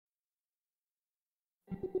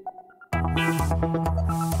Milan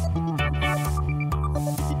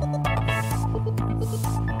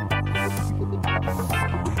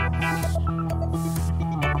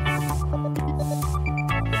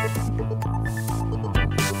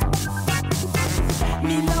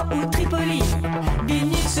ou Tripoli,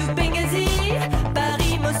 Vilnius ou Benghazi,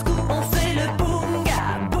 Paris, Moscou, on fait le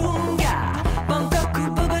boonga, boonga. Bangkok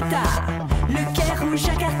ou Bogota, Le Caire ou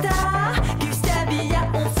Jakarta, Gustavia,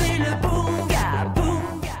 on fait le boonga,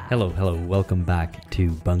 boonga. Hello, welcome back to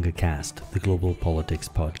BungaCast, the global politics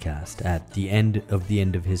podcast at the end of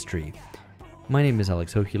history. My name is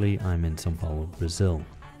Alex Hochuli, I'm in São Paulo, Brazil.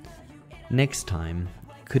 Next time,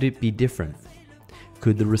 could it be different?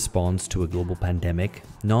 Could the response to a global pandemic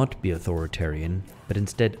not be authoritarian, but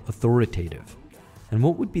instead authoritative? And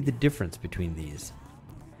what would be the difference between these?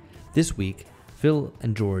 This week, Phil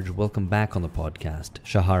and George welcome back on the podcast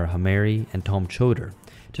Shahar Hameiri and Tom Chodor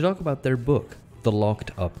to talk about their book, The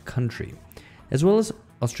Locked Up Country, as well as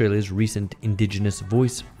Australia's recent Indigenous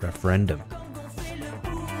Voice referendum.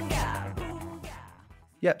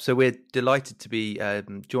 Yep, so we're delighted to be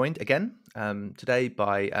joined again today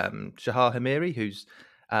by Shahar Hameiri, who's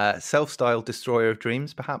self-styled destroyer of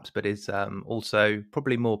dreams, perhaps, but is also,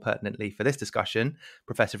 probably more pertinently for this discussion,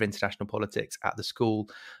 Professor of International Politics at the School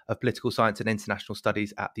of Political Science and International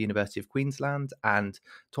Studies at the University of Queensland, and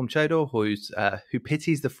Tom Chodor, who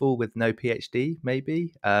pities the fool with no PhD,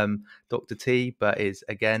 maybe, Dr. T, but is,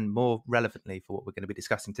 again, more relevantly for what we're going to be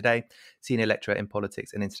discussing today, Senior Lecturer in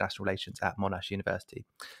Politics and International Relations at Monash University.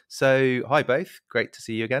 So, hi both, great to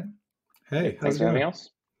see you again. Hey, thanks for having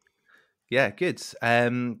us. Yeah, good.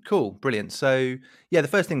 Cool, brilliant. So, yeah, the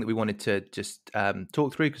first thing that we wanted to just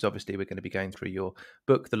talk through, because obviously we're going to be going through your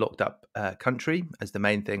book, The Locked Up Country, as the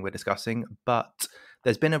main thing we're discussing. But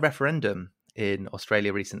there's been a referendum in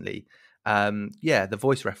Australia recently. The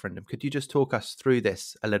Voice referendum. Could you just talk us through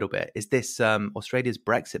this a little bit? Is this Australia's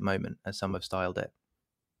Brexit moment, as some have styled it?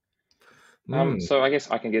 So I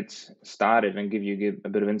guess I can get started and give a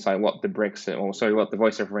bit of insight what the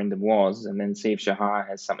Voice referendum was, and then see if Shahar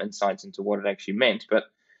has some insights into what it actually meant. But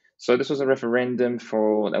so this was a referendum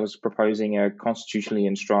that was proposing a constitutionally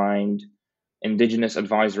enshrined Indigenous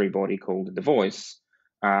advisory body called the Voice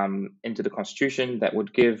into the constitution that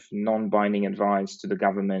would give non-binding advice to the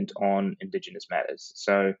government on Indigenous matters.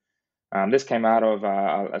 So this came out of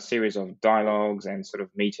a series of dialogues and sort of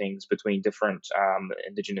meetings between different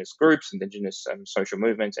Indigenous groups, Indigenous social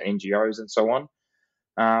movements and NGOs and so on.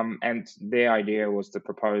 And their idea was to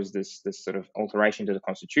propose this sort of alteration to the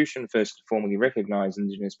Constitution, first to formally recognize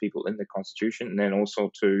Indigenous people in the Constitution, and then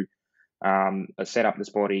also to set up this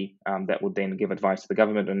body that would then give advice to the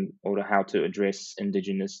government on how to address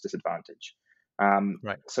Indigenous disadvantage.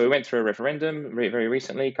 Right. So we went through a referendum very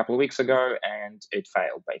recently, a couple of weeks ago, and it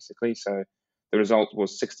failed, basically. So the result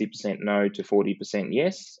was 60% no to 40%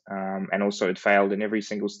 yes, and also it failed in every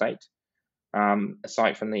single state,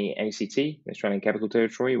 aside from the ACT, the Australian Capital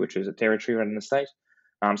Territory, which is a territory rather than a state.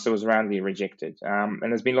 So it was roundly rejected. And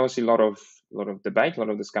there's been obviously a lot of debate, a lot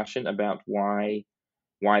of discussion about why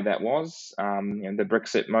that was. The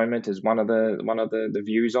Brexit moment is one of the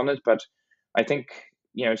views on it, but I think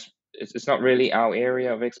it's not really our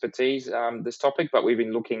area of expertise, this topic, but we've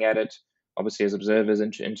been looking at it, obviously, as observers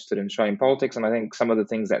interested in Australian politics. And I think some of the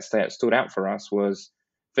things that stood out for us was,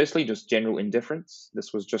 firstly, just general indifference.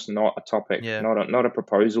 This was just not a topic, not a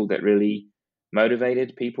proposal that really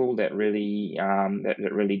motivated people, that really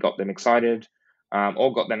got them excited,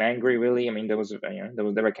 or got them angry, really. I mean, there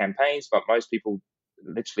were campaigns, but most people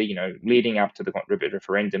literally, leading up to the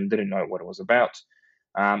referendum didn't know what it was about.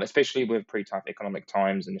 Especially with pretty tough economic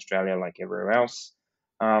times in Australia, like everywhere else.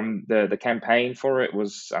 The campaign for it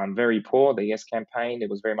was very poor. The Yes campaign, it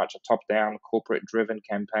was very much a top-down, corporate-driven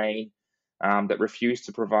campaign that refused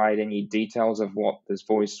to provide any details of what this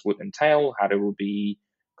voice would entail, how it would be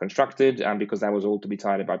constructed, because that was all to be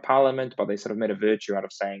decided by Parliament. But they sort of made a virtue out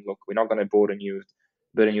of saying, look, we're not going to burden you with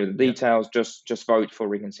the details. Just vote for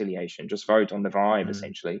reconciliation. Just vote on the vibe,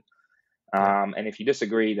 essentially. And if you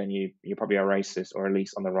disagree, then you're probably a racist, or at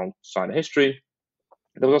least on the wrong side of history.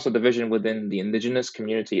 There was also division within the Indigenous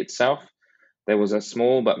community itself. There was a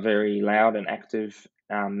small but very loud and active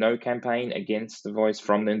no campaign against the Voice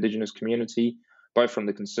from the Indigenous community, both from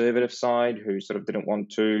the conservative side, who sort of didn't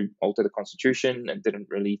want to alter the Constitution and didn't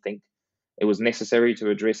really think it was necessary to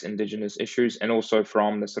address Indigenous issues, and also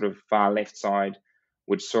from the sort of far left side,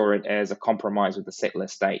 which saw it as a compromise with the settler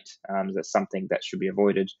state. That's something that should be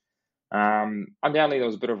avoided. Undoubtedly, there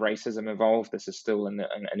was a bit of racism involved. This is still an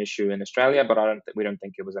issue in Australia, but we don't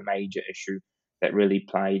think it was a major issue that really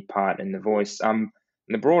played part in the Voice.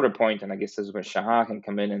 The broader point, and I guess this is where Shahar can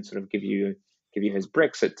come in and sort of give you give you his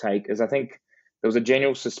Brexit take, is I think there was a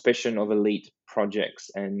general suspicion of elite projects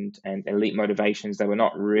and elite motivations that were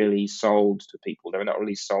not really sold to people. They were not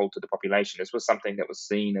really sold to the population. This was something that was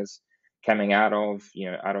seen as coming out of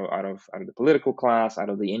the political class, out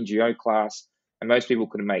of the NGO class, and most people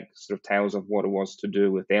could make sort of tales of what it was to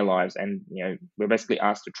do with their lives. And we're basically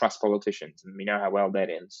asked to trust politicians, and we know how well that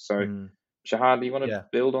ends. So, Shahar, do you want to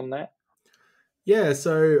build on that? Yeah,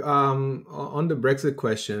 so on the Brexit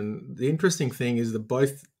question, the interesting thing is that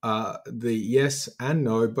both the yes and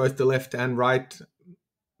no, both the left and right,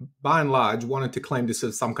 by and large, wanted to claim this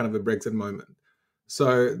as some kind of a Brexit moment.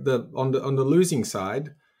 So on the losing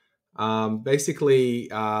side, basically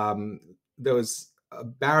there was a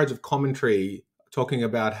barrage of commentary talking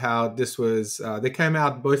about how this was. They came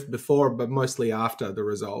out both before, but mostly after the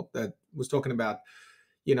result. That was talking about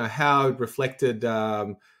how it reflected.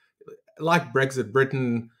 Like Brexit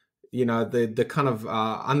Britain, the kind of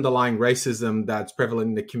underlying racism that's prevalent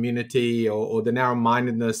in the community, or the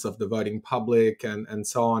narrow-mindedness of the voting public, and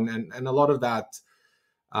so on. And a lot of that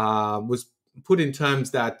was put in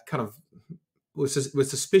terms that kind of was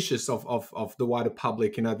suspicious of the wider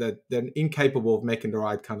public, that they're incapable of making the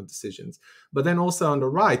right kind of decisions. But then also on the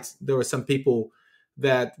right, there were some people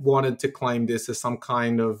that wanted to claim this as some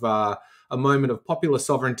kind of a moment of popular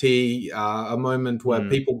sovereignty, a moment where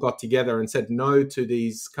people got together and said no to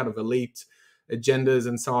these kind of elite agendas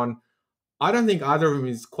and so on. I don't think either of them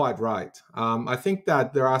is quite right. I think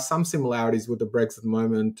that there are some similarities with the Brexit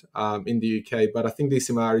moment in the UK, but I think these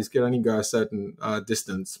similarities can only go a certain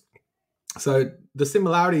distance. So the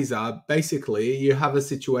similarities are basically you have a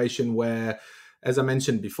situation where, as I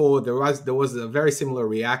mentioned before, there was a very similar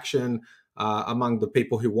reaction among the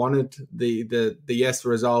people who wanted the yes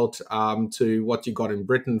result to what you got in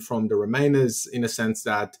Britain from the Remainers, in a sense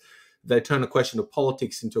that they turn a question of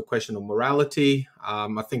politics into a question of morality.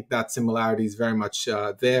 I think that similarity is very much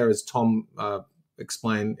there, as Tom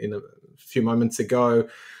explained in a few moments ago.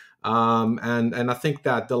 And I think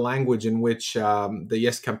that the language in which the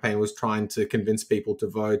Yes campaign was trying to convince people to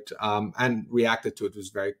vote and reacted to it was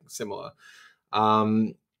very similar.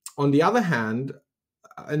 On the other hand,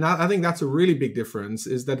 and I think that's a really big difference,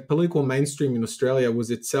 is that political mainstream in Australia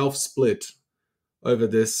was itself split over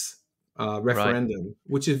this referendum,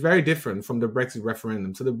 which is very different from the Brexit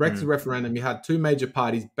referendum. So the Brexit referendum, you had two major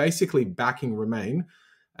parties basically backing Remain,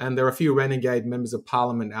 and there are a few renegade members of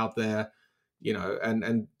parliament out there,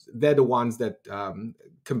 and they're the ones that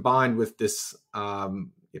combined with this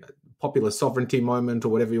popular sovereignty moment, or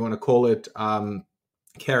whatever you want to call it,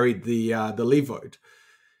 carried the Leave vote.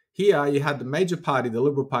 Here, you had the major party, the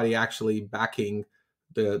Liberal Party, actually backing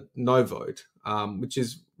the no vote, which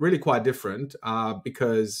is really quite different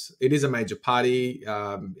because it is a major party.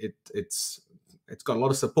 It's got a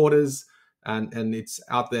lot of supporters, and it's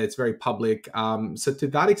out there. It's very public. So to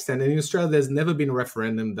that extent, and in Australia, there's never been a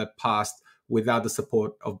referendum that passed without the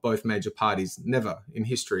support of both major parties, never in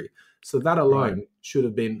history. So that alone should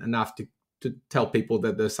have been enough to tell people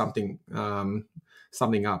that there's something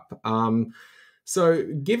up. So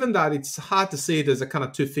given that, it's hard to see it as a kind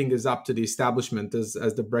of two fingers up to the establishment as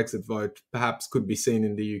the Brexit vote perhaps could be seen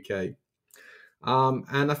in the UK.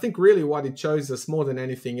 And I think really what it shows us more than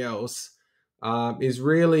anything else is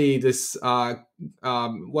really this,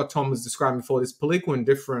 what Tom was describing before, this political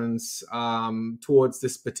indifference towards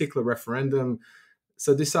this particular referendum.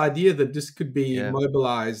 So this idea that this could be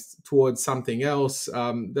mobilized towards something else,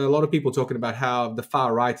 there are a lot of people talking about how the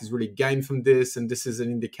far right has really gained from this, and this is an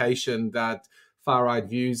indication that far-right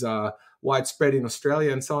views are widespread in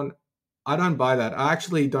Australia and so on. I don't buy that. I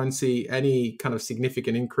actually don't see any kind of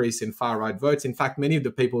significant increase in far-right votes. In fact, many of the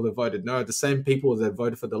people that voted no are the same people that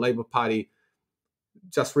voted for the Labor Party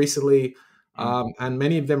just recently, and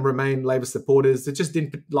many of them remain Labor supporters. They just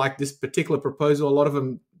didn't like this particular proposal. A lot of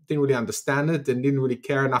them didn't really understand it and didn't really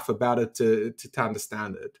care enough about it to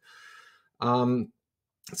understand it.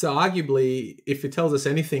 So arguably, if it tells us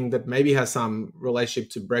anything that maybe has some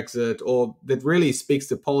relationship to Brexit, or that really speaks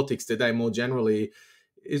to politics today more generally,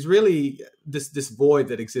 is really this void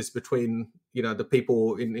that exists between the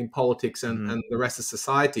people in politics and the rest of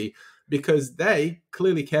society, because they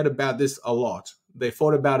clearly cared about this a lot. They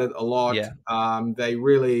thought about it a lot. They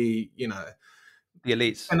really, the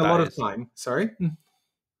elites spent a lot of time. Sorry?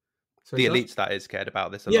 The elites, that is, cared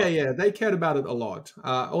about this a lot. Yeah, they cared about it a lot.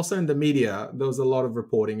 Also in the media, there was a lot of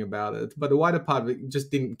reporting about it, but the wider public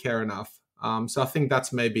just didn't care enough. So I think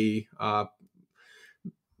that's maybe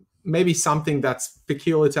something that's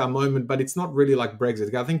peculiar to our moment, but it's not really like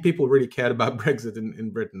Brexit. I think people really cared about Brexit in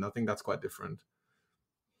Britain. I think that's quite different.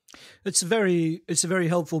 It's a very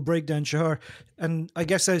helpful breakdown, Shahar. And I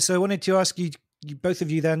guess so I wanted to ask you both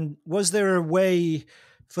of you then, was there a way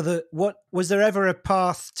was there ever a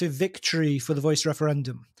path to victory for the Voice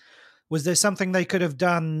referendum? Was there something they could have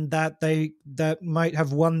done that might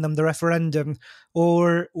have won them the referendum,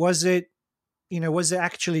 or was it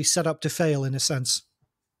actually set up to fail in a sense?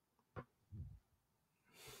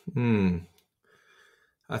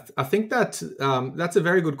 I think that that's a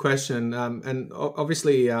very good question, and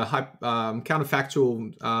obviously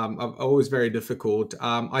counterfactual are always very difficult.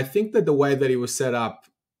 I think that the way that it was set up,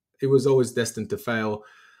 it was always destined to fail,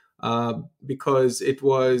 because it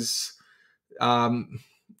was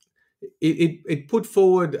it put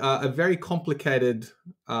forward a very complicated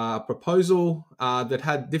proposal that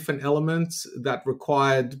had different elements that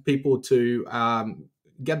required people to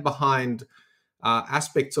get behind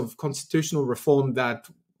aspects of constitutional reform that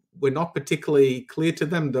were not particularly clear to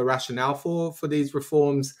them, the rationale for these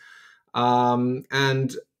reforms.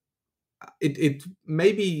 And it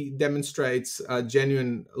maybe demonstrates a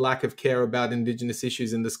genuine lack of care about Indigenous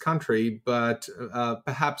issues in this country, but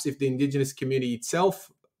perhaps if the Indigenous community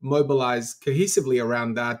itself mobilized cohesively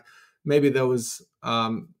around that, maybe there was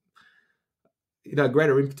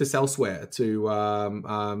greater impetus elsewhere to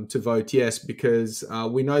vote yes, because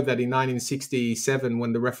we know that in 1967,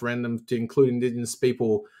 when the referendum to include Indigenous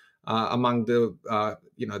people among the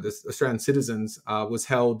Australian citizens was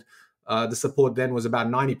held, the support then was about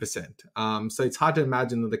 90%. So it's hard to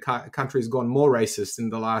imagine that the country has gone more racist in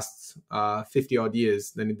the last 50 odd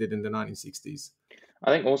years than it did in the 1960s. I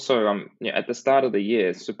think also at the start of the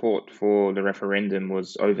year, support for the referendum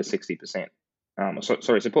was over 60%.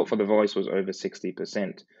 Support for the Voice was over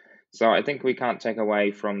 60%. So I think we can't take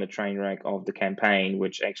away from the train wreck of the campaign,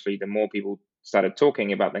 which actually the more people started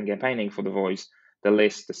talking about and campaigning for the Voice, the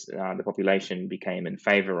less the population became in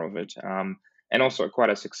favour of it. And also quite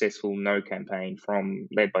a successful no campaign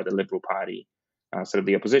led by the Liberal Party, sort of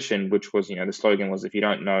the opposition, which was, the slogan was, if you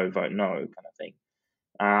don't know, vote no, kind of thing.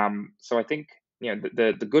 So I think,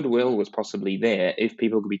 the goodwill was possibly there if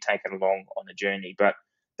people could be taken along on the journey. But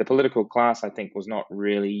the political class, I think, was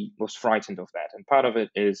frightened of that. And part of it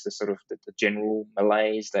is the sort of the general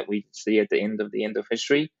malaise that we see at the end of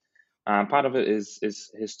history. Part of it is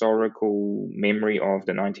historical memory of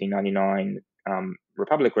the 1999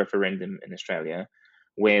 Republic referendum in Australia,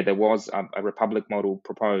 where there was a Republic model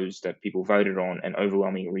proposed that people voted on and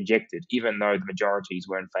overwhelmingly rejected, even though the majorities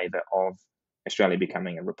were in favour of Australia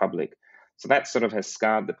becoming a republic. So that sort of has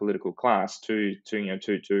scarred the political class to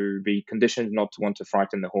be conditioned not to want to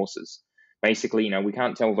frighten the horses. Basically, we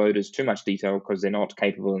can't tell voters too much detail because they're not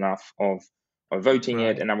capable enough of voting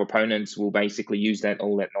it, and our opponents will basically use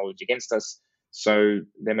all that knowledge against us. So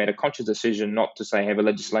they made a conscious decision not to have a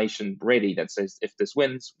legislation ready that says if this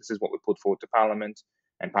wins, this is what we put forward to Parliament,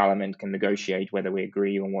 and Parliament can negotiate whether we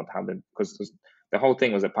agree on because the whole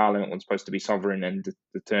thing was that Parliament was supposed to be sovereign and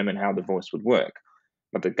determine how the Voice would work.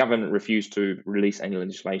 But the government refused to release any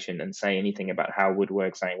legislation and say anything about how it would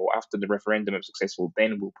work, saying, well, after the referendum is successful,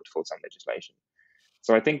 then we'll put forward some legislation.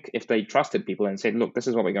 So I think if they trusted people and said, look, this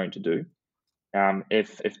is what we're going to do,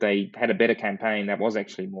 if they had a better campaign that was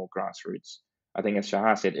actually more grassroots, I think, as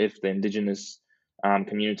Shahar said, if the Indigenous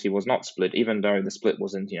community was not split, even though the split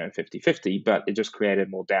wasn't 50-50, but it just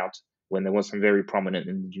created more doubt when there was some very prominent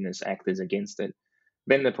Indigenous actors against it,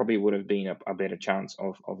 then there probably would have been a better chance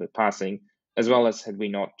of it passing, as well as had we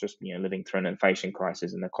not just living through an inflation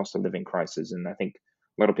crisis and a cost of living crisis. And I think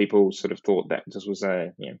a lot of people sort of thought that this was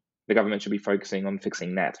the government should be focusing on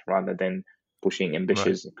fixing that rather than pushing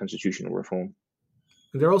ambitious constitutional reform.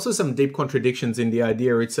 There are also some deep contradictions in the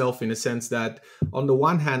idea itself, in a sense that, on the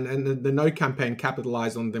one hand, and the No campaign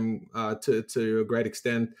capitalized on them to a great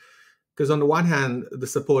extent, because on the one hand, the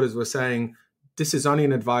supporters were saying, this is only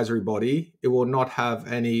an advisory body. It will not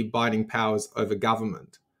have any binding powers over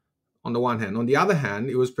government, on the one hand. On the other hand,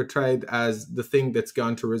 it was portrayed as the thing that's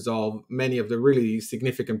going to resolve many of the really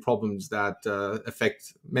significant problems that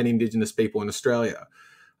affect many Indigenous people in Australia.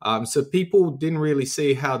 So people didn't really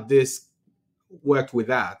see how this worked with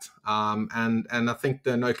that. And I think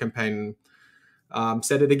the No campaign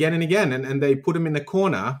said it again and again, and they put them in a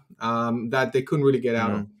corner that they couldn't really get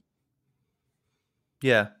out of.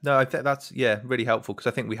 Yeah, no, I think that's really helpful, because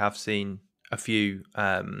I think we have seen a few.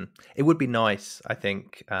 It would be nice, I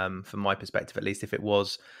think, from my perspective at least, if it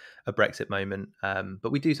was a Brexit moment.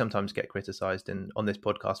 But we do sometimes get criticised on this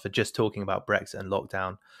podcast for just talking about Brexit and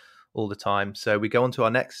lockdown all the time. So we go on to our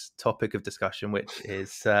next topic of discussion, which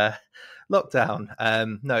is lockdown.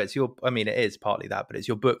 No, it is partly that, but it's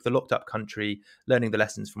your book, The Locked Up Country, Learning the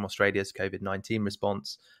Lessons from Australia's COVID-19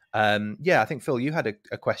 Response. I think, Phil, you had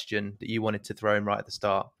a question that you wanted to throw in right at the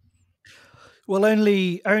start. Well,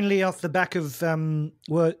 only off the back of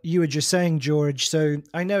what you were just saying, George. So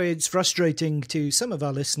I know it's frustrating to some of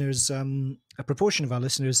our listeners, a proportion of our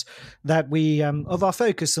listeners, that we of our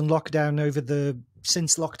focus on lockdown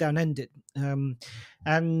since lockdown ended,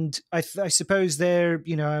 and I suppose they're,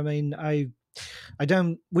 I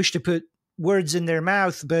don't wish to put words in their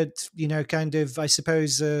mouth, but kind of, I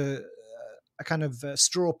suppose, a kind of a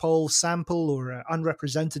straw poll sample or an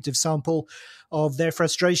unrepresentative sample of their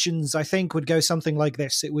frustrations, I think, would go something like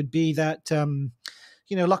this. It would be that,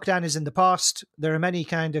 lockdown is in the past. There are many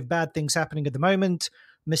kind of bad things happening at the moment.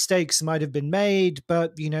 Mistakes might have been made,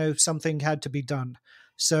 but, something had to be done.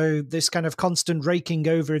 So this kind of constant raking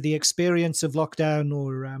over the experience of lockdown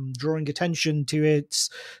or drawing attention to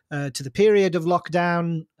to the period of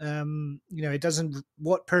lockdown, it doesn't.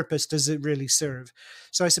 What purpose does it really serve?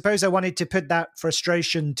 So I suppose I wanted to put that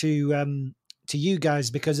frustration to you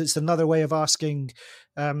guys, because it's another way of asking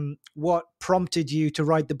what prompted you to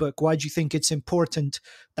write the book. Why do you think it's important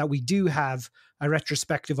that we do have a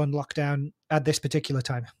retrospective on lockdown at this particular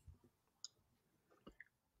time?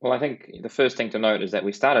 Well, I think the first thing to note is that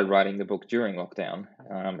we started writing the book during lockdown.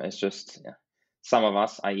 It's just some of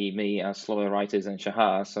us, i.e. me, are slower writers than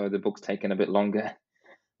Shahar, so the book's taken a bit longer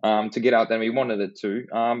to get out than we wanted it to.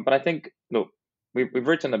 But I think, look, we've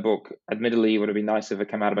written a book. Admittedly, it would have been nice if it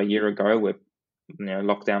came out about a year ago, where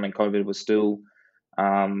lockdown and COVID was still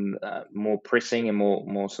more pressing and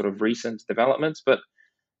more sort of recent developments. But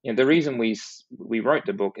the reason we wrote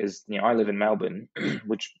the book is, I live in Melbourne,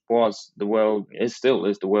 which still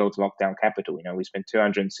is the world's lockdown capital. We spent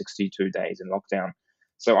 262 days in lockdown.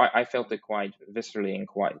 So I felt it quite viscerally and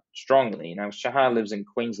quite strongly. Now, Shahar lives in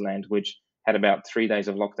Queensland, which had about 3 days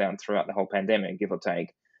of lockdown throughout the whole pandemic, give or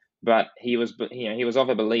take. But he was of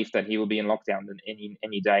a belief that he will be in lockdown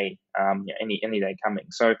any day, any day coming.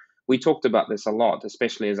 So we talked about this a lot,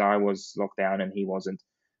 especially as I was locked down and he wasn't.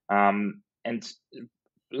 And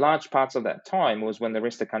large parts of that time was when the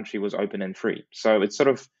rest of the country was open and free. So it's sort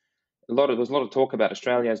of there was a lot of talk about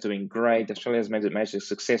Australia's doing great. Australia's made a major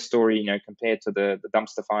success story, compared to the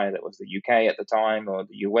dumpster fire that was the UK at the time, or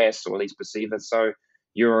the US, or at least perceived it. So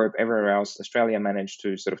Europe, everywhere else, Australia managed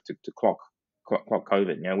to sort of to clock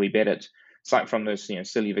COVID. We bet it, aside from those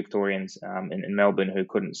silly Victorians in Melbourne who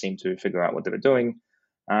couldn't seem to figure out what they were doing.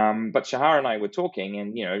 But Shahar and I were talking,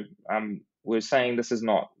 and we're saying that's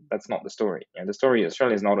not the story. The story is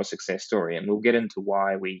Australia is not a success story, and we'll get into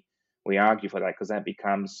why we argue for that, because that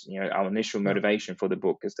becomes our initial motivation for the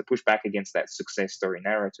book, is to push back against that success story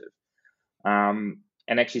narrative, and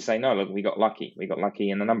actually say, no, look, we got lucky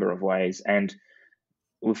in a number of ways, and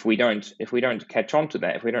if we don't catch on to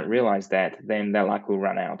that, if we don't realize that, then that luck will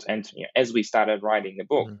run out. And as we started writing the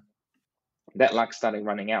book, that luck started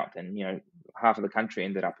running out, and half of the country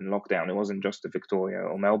ended up in lockdown. It wasn't just a Victoria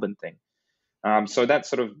or Melbourne thing. So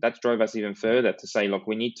that drove us even further to say, look,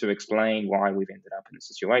 we need to explain why we've ended up in this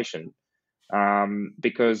situation.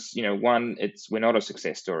 Because, one, we're not a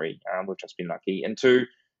success story. We've just been lucky. And two,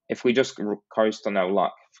 if we just coast on our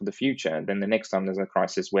luck for the future, then the next time there's a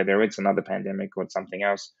crisis, whether it's another pandemic or something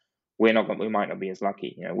else, we might not be as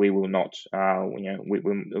lucky. We will not,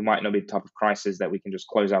 we might not be the type of crisis that we can just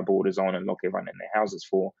close our borders on and lock everyone in their houses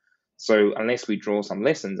for. So unless we draw some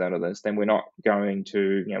lessons out of this, then we're not going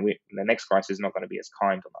to, the next crisis is not going to be as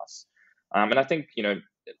kind on us. And I think,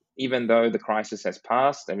 even though the crisis has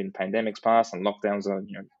passed, pandemics passed and lockdowns are,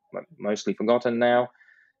 mostly forgotten now,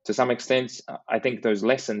 to some extent, I think those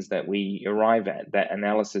lessons that we arrive at, that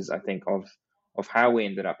analysis, I think, of how we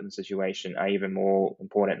ended up in the situation, are even more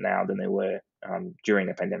important now than they were during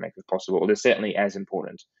the pandemic, if possible. Or they're certainly as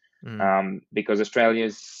important. Because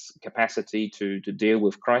Australia's capacity to deal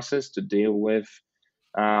with crisis, to deal with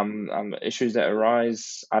issues that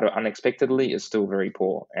arise unexpectedly, is still very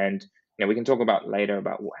poor. And we can talk about later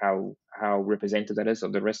about how represented that is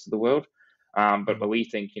of the rest of the world. But we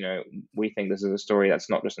think this is a story that's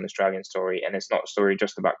not just an Australian story, and it's not a story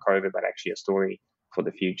just about COVID, but actually a story for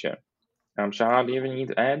the future. Shahar, do you have anything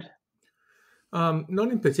to add?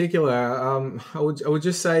 Not in particular. I would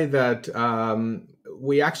just say that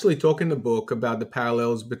we actually talk in the book about the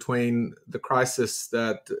parallels between the crisis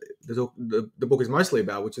that the book is mostly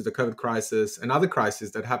about, which is the COVID crisis, and other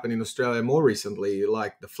crises that happened in Australia more recently,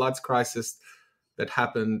 like the floods crisis that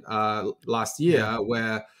happened last year,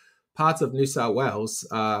 where parts of New South Wales,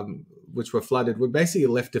 which were flooded, were basically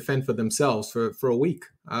left to fend for themselves for a week.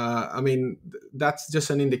 That's just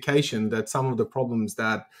an indication that some of the problems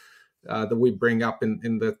that we bring up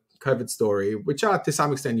in the COVID story, which are to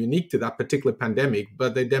some extent unique to that particular pandemic,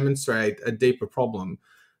 but they demonstrate a deeper problem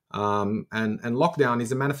And lockdown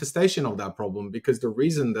is a manifestation of that problem, because the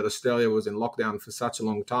reason that Australia was in lockdown for such a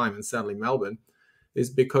long time, and sadly Melbourne, is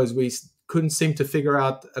because we couldn't seem to figure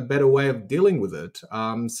out a better way of dealing with it.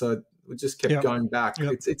 So we just kept going back.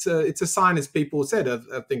 It's a sign, as people said.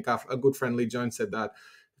 I think a good friend Lee Jones said that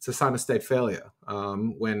it's a sign of state failure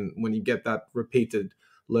when you get that repeated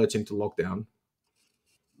lurch into lockdown.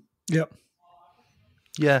 Yep.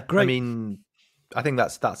 Yeah, Great. I mean, I think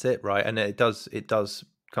that's it, right? And it does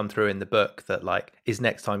come through in the book that, like, is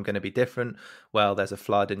next time going to be different? Well, there's a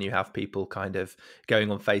flood, and you have people kind of going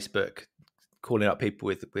on Facebook, calling up people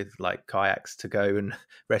with like kayaks to go and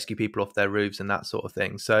rescue people off their roofs and that sort of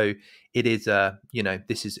thing. So it is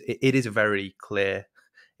it is a very clear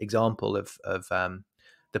example of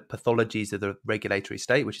the pathologies of the regulatory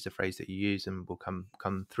state, which is a phrase that you use, and we'll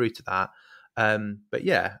come through to that. But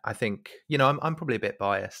yeah, I think, I'm probably a bit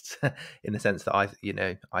biased in the sense that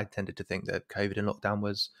I tended to think that COVID and lockdown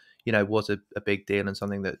was a big deal and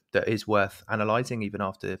something that is worth analysing even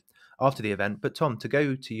after the event. But Tom, to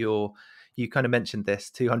go to you kind of mentioned this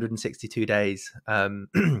 262 days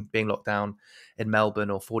being locked down in Melbourne,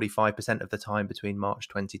 or 45% of the time between March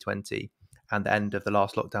 2020 and the end of the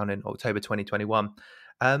last lockdown in October 2021.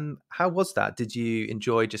 How was that? Did you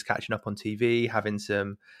enjoy just catching up on TV, having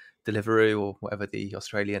some Deliveroo or whatever the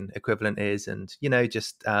Australian equivalent is, and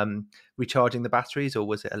just recharging the batteries, or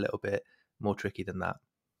was it a little bit more tricky than that?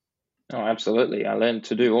 Oh, absolutely. I learned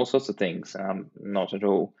to do all sorts of things. Not at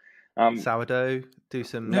all. Sourdough, do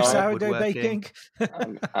some No sourdough woodworking.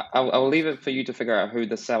 baking. I'll leave it for you to figure out who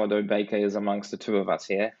the sourdough baker is amongst the two of us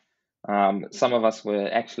here. Some of us were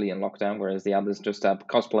actually in lockdown, whereas the others just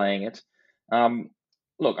cosplaying it.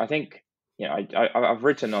 Look, I think I've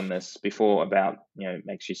written on this before about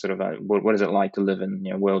actually sort of what is it like to live in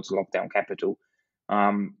world's lockdown capital,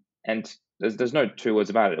 and there's no two words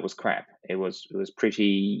about it. It was crap. It was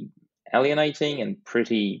pretty alienating and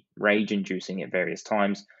pretty rage-inducing at various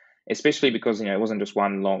times, especially because it wasn't just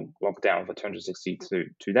one long lockdown for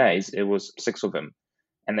 262 days. It was 6 of them,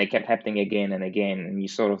 and they kept happening again and again. And you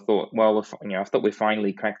sort of thought, well, I thought we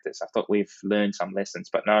finally cracked this. I thought we've learned some lessons,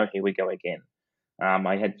 but no, here we go again.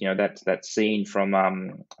 I had that scene from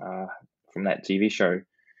that TV show,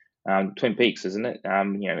 Twin Peaks, isn't it?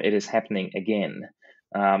 It is happening again,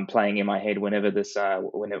 playing in my head whenever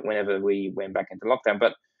we went back into lockdown.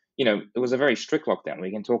 But it was a very strict lockdown.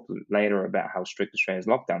 We can talk later about how strict Australia's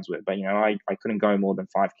lockdowns were. But I couldn't go more than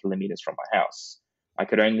 5 kilometers from my house. I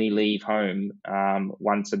could only leave home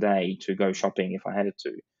once a day to go shopping if I had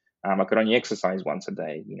to. I could only exercise once a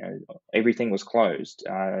day. Everything was closed.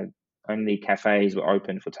 Only cafes were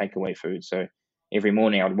open for takeaway food. So every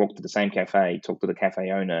morning I would walk to the same cafe, talk to the cafe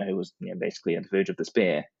owner, who was basically at the verge of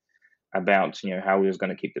despair, about how we was going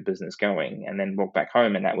to keep the business going, and then walk back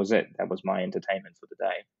home, and that was it. That was my entertainment for the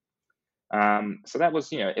day. So that was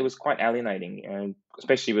it was quite alienating,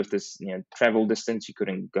 especially with this travel distance. You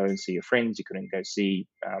couldn't go and see your friends, you couldn't go see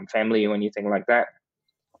family or anything like that.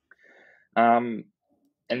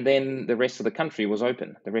 And then the rest of the country was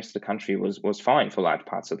open. The rest of the country was fine for large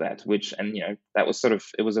parts of that, that was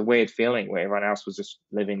it was a weird feeling where everyone else was just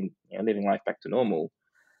living life back to normal.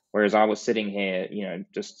 Whereas I was sitting here,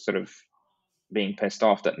 just sort of being pissed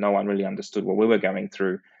off that no one really understood what we were going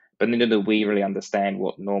through. But neither did we really understand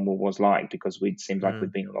what normal was like, because we'd seemed like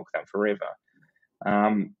we'd been in lockdown forever.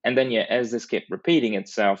 And then, as this kept repeating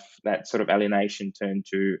itself, that sort of alienation turned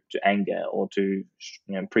to anger, or to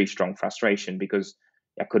pretty strong frustration, because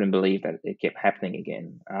I couldn't believe that it kept happening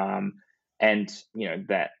again. And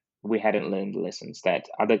that we hadn't learned the lessons, that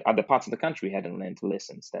other parts of the country hadn't learned the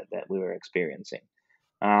lessons that we were experiencing.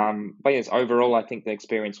 But yes, overall, I think the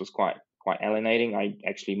experience was quite alienating. I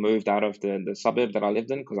actually moved out of the suburb that I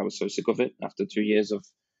lived in because I was so sick of it after 2 years of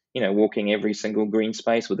walking every single green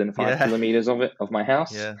space within 5 kilometers of my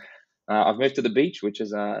house. I've moved to the beach, which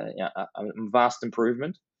is a vast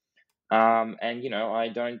improvement. And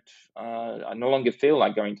I no longer feel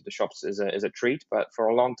like going to the shops as a treat, but for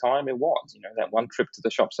a long time it was. That one trip to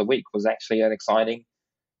the shops a week was actually an exciting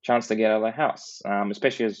chance to get out of the house,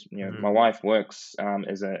 especially as my wife works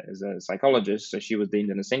as a psychologist, so she was deemed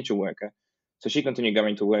an essential worker, so she continued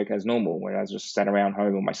going to work as normal, whereas I just sat around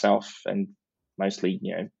home with myself and mostly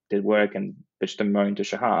did work and bitched and moaned to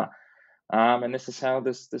Shahar, and this is how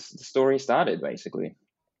this story started, basically.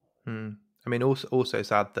 I mean, also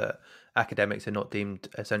sad that academics are not deemed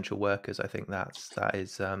essential workers. I think that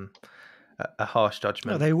is a harsh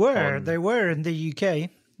judgment. No, they were in the UK.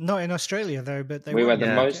 Not in Australia, though, but we were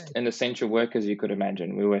the most inessential workers you could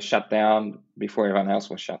imagine. We were shut down before everyone else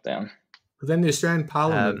was shut down. Then the Australian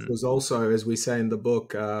Parliament Um, was also, as we say in the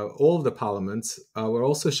book, all of the parliaments were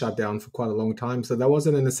also shut down for quite a long time. So that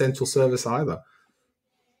wasn't an essential service either.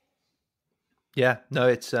 yeah, no,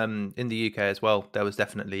 it's in the UK as well. There was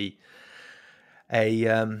definitely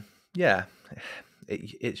a yeah,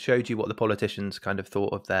 it showed you what the politicians kind of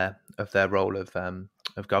thought of their role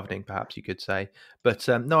of governing, perhaps you could say. But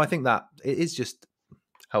no, I think that it is just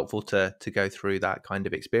helpful to go through that kind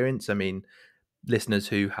of experience. I mean, listeners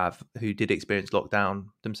who did experience lockdown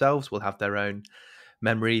themselves will have their own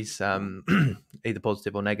memories, either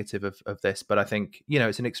positive or negative of this. But I think,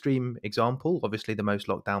 it's an extreme example, obviously the most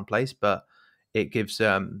locked down place, but it gives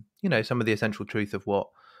some of the essential truth of what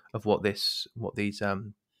these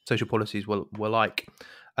social policies were like.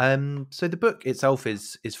 So the book itself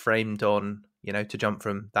is framed on, to jump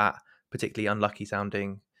from that particularly unlucky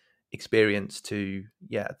sounding experience to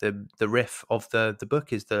the riff of the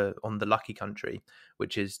book is on the lucky country,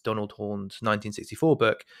 which is Donald Horne's 1964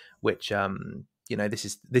 book, which this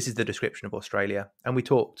is the description of Australia. And we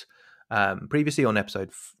talked previously on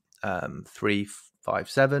episode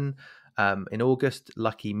 357 in August,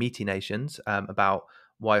 Lucky Meaty Nations, about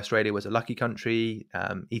why Australia was a lucky country,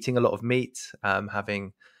 eating a lot of meat,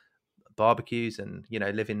 having barbecues, and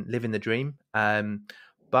living the dream.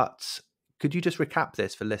 But could you just recap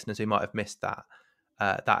this for listeners who might have missed that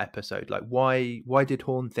episode? Like, why did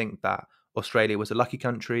Horne think that Australia was a lucky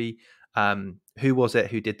country? Who was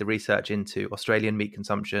it who did the research into Australian meat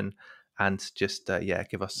consumption? And just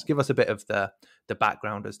give us a bit of the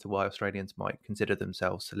background as to why Australians might consider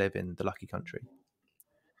themselves to live in the lucky country.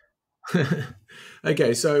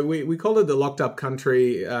 Okay, so we call it the locked up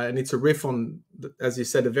country, and it's a riff on, as you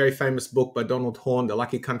said, a very famous book by Donald Horne, The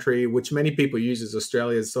Lucky Country, which many people use as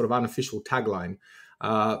Australia's sort of unofficial tagline.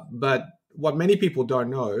 But what many people don't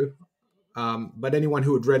know, but anyone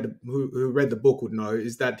who read the book would know,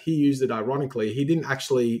 is that he used it ironically. He didn't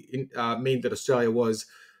actually mean that Australia was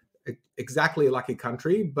exactly a lucky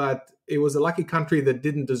country, but it was a lucky country that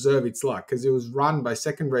didn't deserve its luck because it was run by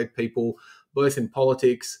second-rate people, both in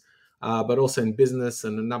politics, but also in business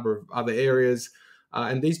and a number of other areas.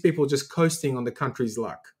 And these people just coasting on the country's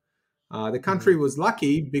luck. The country was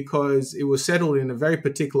lucky because it was settled in a very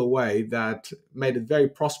particular way that made it very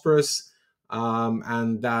prosperous,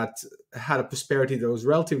 and that had a prosperity that was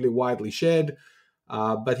relatively widely shared.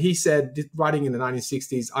 But he said, writing in the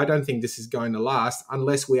 1960s, I don't think this is going to last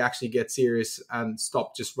unless we actually get serious and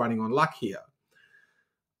stop just running on luck here.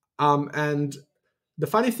 And the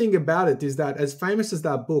funny thing about it is that, as famous as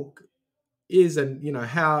that book is, and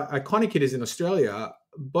how iconic it is in Australia,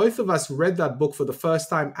 both of us read that book for the first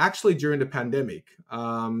time actually during the pandemic.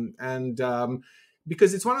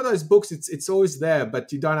 Because it's one of those books, it's always there,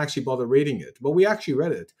 but you don't actually bother reading it. But we actually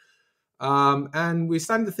read it. And we're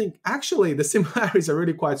starting to think, actually, the similarities are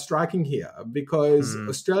really quite striking here, because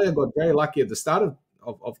Australia got very lucky at the start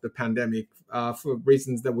of the pandemic for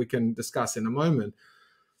reasons that we can discuss in a moment.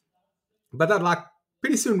 But that luck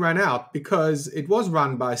pretty soon ran out because it was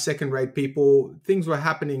run by second-rate people. Things were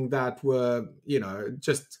happening that were,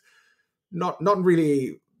 just not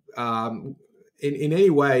really in any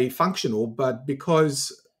way functional, but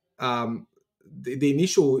because the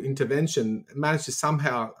initial intervention managed to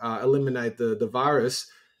somehow eliminate the virus,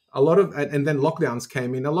 and then lockdowns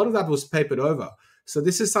came in. A lot of that was papered over. So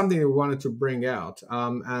this is something that we wanted to bring out,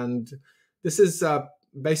 and this is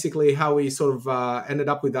basically how we sort of ended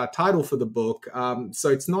up with our title for the book. So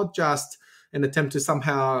it's not just an attempt to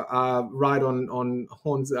somehow ride on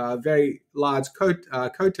Horne's very large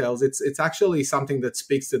coattails. It's actually something that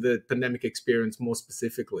speaks to the pandemic experience more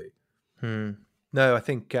specifically. No, I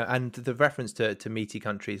think, and the reference to meaty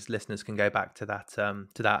countries, listeners can go back to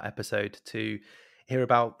that episode to hear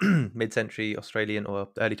about mid-century Australian or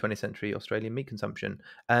early 20th century Australian meat consumption.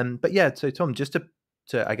 But yeah, so Tom, just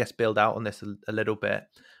to I guess build out on this a little bit,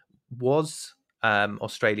 was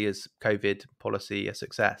Australia's COVID policy a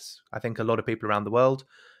success? I think a lot of people around the world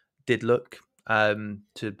did look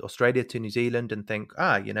to Australia, to New Zealand, and think,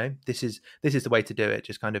 this is the way to do it.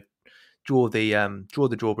 Just kind of draw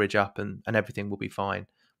the drawbridge up, and everything will be fine.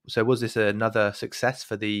 So was this another success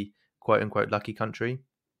for the quote unquote lucky country?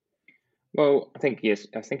 Well, I think yes.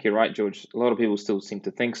 I think you're right, George. A lot of people still seem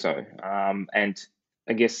to think so, and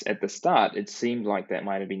I guess at the start it seemed like that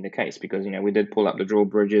might have been the case because we did pull up the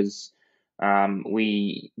drawbridges.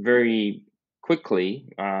 We very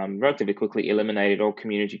quickly, relatively quickly, eliminated all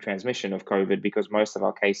community transmission of COVID because most of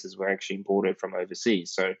our cases were actually imported from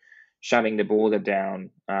overseas. So shutting the border down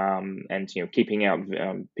and keeping out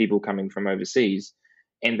people coming from overseas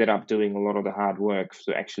ended up doing a lot of the hard work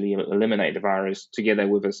to actually eliminate the virus, together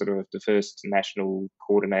with a sort of the first national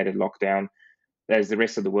coordinated lockdown as the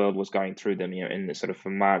rest of the world was going through them, in the sort of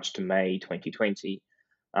from March to May 2020.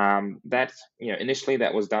 That, initially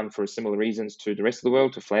that was done for similar reasons to the rest of the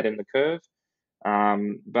world, to flatten the curve.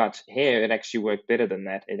 But here it actually worked better than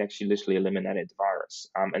that. It actually literally eliminated the virus.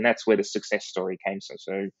 And that's where the success story came from.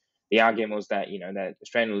 So the argument was that, that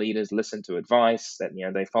Australian leaders listened to advice, that,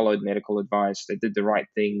 they followed medical advice, they did the right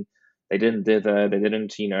thing. They didn't dither, they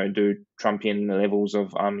didn't, do Trumpian levels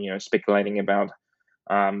of, speculating about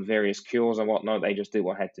various cures and whatnot. They just did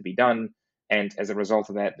what had to be done. And as a result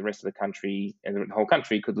of that, the rest of the country and the whole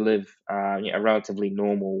country could live a relatively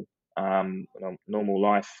normal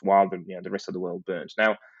life while the rest of the world burnt.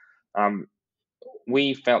 Now,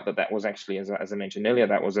 we felt that was actually, as I mentioned earlier,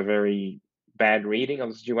 that was a very bad reading of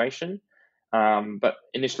the situation. But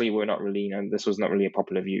initially, we're not really, this was not really a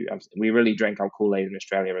popular view. We really drank our Kool-Aid in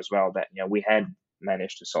Australia as well, that, we had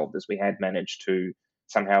managed to solve this. We had managed to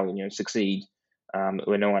somehow, succeed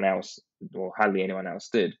where no one else, or hardly anyone else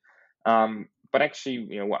did. But actually,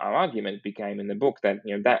 what our argument became in the book, that,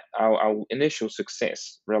 that our initial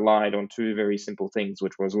success relied on two very simple things,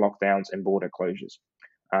 which was lockdowns and border closures.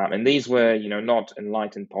 And these were, not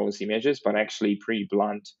enlightened policy measures, but actually pretty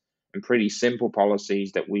blunt and pretty simple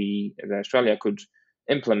policies that Australia could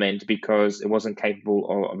implement, because it wasn't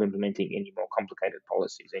capable of implementing any more complicated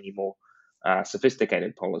policies, any more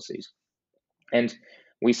sophisticated policies. And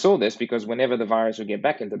we saw this because whenever the virus would get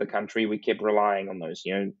back into the country, we kept relying on those,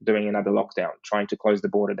 doing another lockdown, trying to close the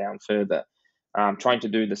border down further, trying to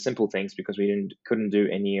do the simple things because we couldn't do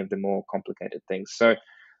any of the more complicated things. So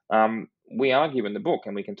we argue in the book,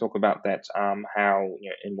 and we can talk about that, how,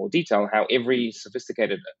 in more detail, how every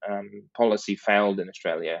sophisticated policy failed in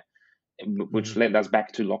Australia, which led us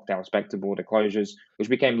back to lockdowns, back to border closures, which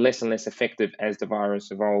became less and less effective as the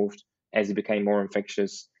virus evolved, as it became more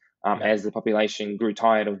infectious, as the population grew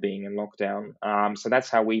tired of being in lockdown. So that's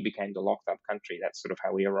how we became the locked up country. That's sort of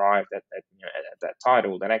how we arrived at that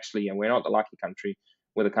title, that actually, we're not the lucky country.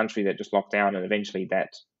 We're the country that just locked down, and eventually that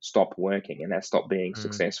stopped working and that stopped being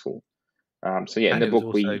successful. So yeah, in the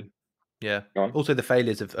book also the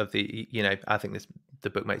failures of the, I think the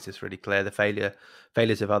book makes this really clear, the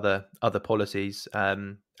failures of other policies,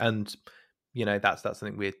 and that's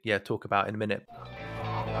something we talk about in a minute.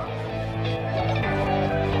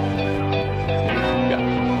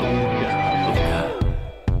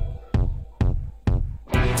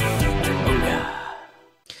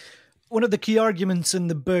 One of the key arguments in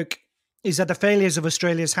the book is that the failures of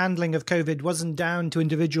Australia's handling of COVID wasn't down to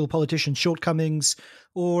individual politicians' shortcomings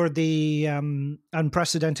or the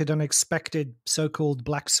unprecedented, unexpected so-called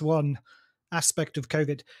black swan aspect of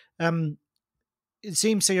COVID. It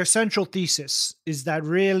seems so your central thesis is that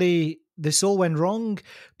really this all went wrong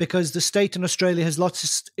because the state in Australia has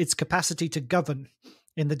lost its capacity to govern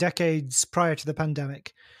in the decades prior to the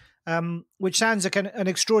pandemic, which sounds like an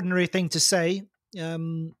extraordinary thing to say.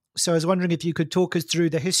 So I was wondering if you could talk us through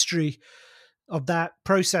the history of that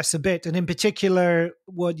process a bit, and in particular,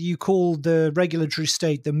 what you call the regulatory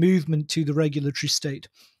state, the movement to the regulatory state.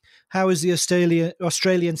 How is the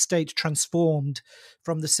Australian state transformed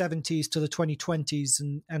from the 70s to the 2020s,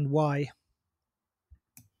 and why?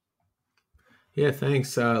 Yeah,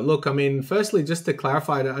 thanks. Look, firstly, just to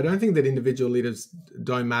clarify, I don't think that individual leaders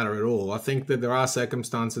don't matter at all. I think that there are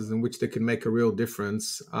circumstances in which they can make a real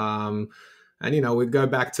difference. And, we go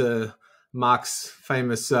back to Marx's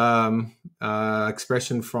famous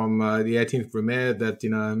expression from the 18th Brumaire that,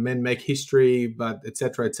 men make history, but et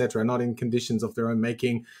cetera, not in conditions of their own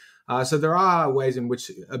making. So there are ways in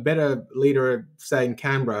which a better leader, say in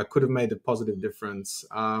Canberra, could have made a positive difference.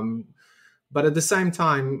 But at the same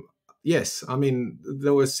time, yes,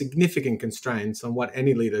 there were significant constraints on what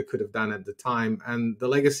any leader could have done at the time. And the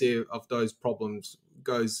legacy of those problems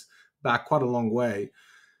goes back quite a long way.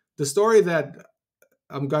 The story that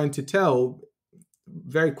I'm going to tell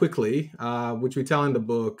very quickly, which we tell in the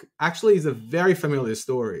book, actually is a very familiar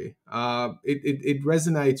story. It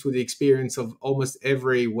resonates with the experience of almost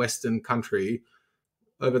every Western country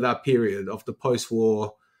over that period of the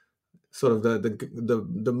post-war, sort of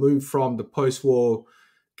the move from the post-war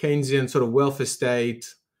Keynesian sort of welfare state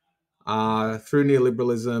through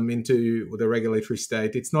neoliberalism into the regulatory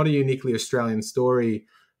state. It's not a uniquely Australian story,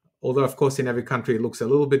 although, of course, in every country it looks a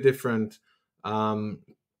little bit different. And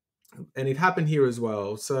it happened here as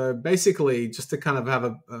well. So basically, just to kind of have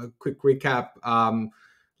a quick recap,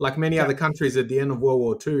 like many other countries at the end of World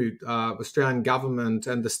War II, Australian government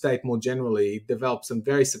and the state more generally developed some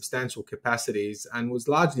very substantial capacities and was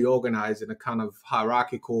largely organised in a kind of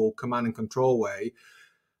hierarchical command and control way.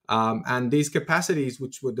 And these capacities,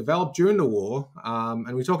 which were developed during the war,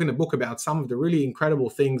 and we talk in the book about some of the really incredible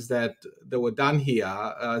things that were done here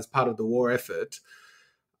as part of the war effort.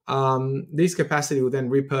 These capacities were then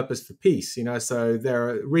repurposed for peace, so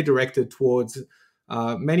they're redirected towards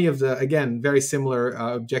many of the, again, very similar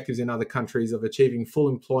objectives in other countries of achieving full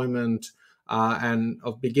employment and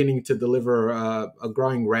of beginning to deliver a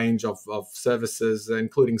growing range of services,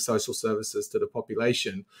 including social services, to the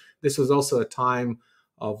population. This was also a time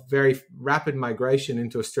of very rapid migration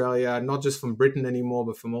into Australia, not just from Britain anymore,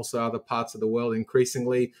 but from also other parts of the world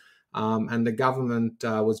increasingly. And the government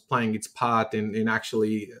was playing its part in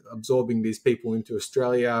actually absorbing these people into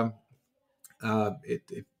Australia.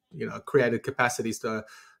 It created capacities to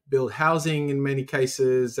build housing in many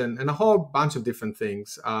cases, and a whole bunch of different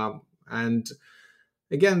things. And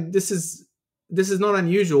again, this is not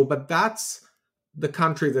unusual, but that's the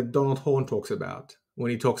country that Donald Horne talks about when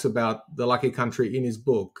he talks about the lucky country in his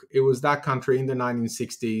book. It was that country in the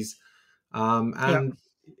 1960s.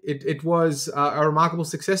 It was a remarkable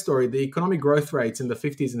success story. The economic growth rates in the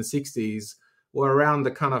 50s and 60s were around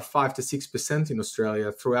the kind of 5 to 6% in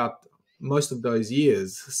Australia throughout most of those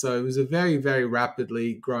years. So it was a very, very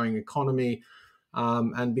rapidly growing economy.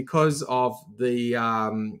 And because of the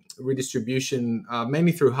redistribution,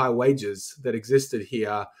 mainly through high wages that existed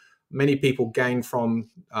here, many people gained from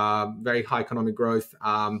very high economic growth.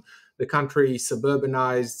 The country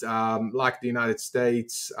suburbanized, like the United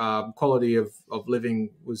States. Quality of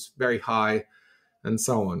living was very high, and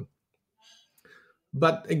so on.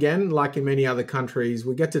 But again, like in many other countries,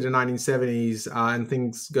 we get to the 1970s and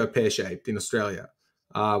things go pear-shaped in Australia.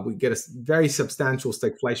 We get a very substantial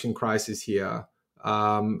stagflation crisis here,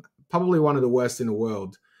 probably one of the worst in the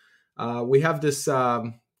world. We have this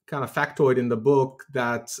kind of factoid in the book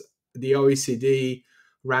that the OECD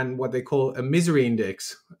ran what they call a misery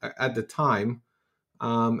index at the time.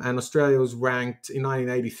 And Australia was ranked in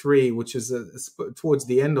 1983, which is towards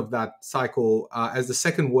the end of that cycle, as the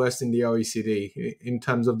second worst in the OECD in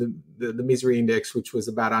terms of the misery index, which was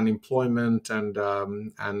about unemployment and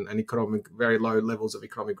economic, very low levels of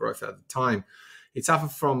economic growth at the time. It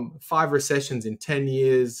suffered from 5 recessions in 10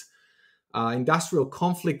 years. Industrial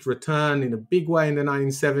conflict returned in a big way in the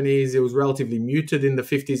 1970s. It was relatively muted in the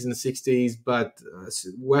 50s and 60s, but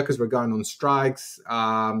workers were going on strikes,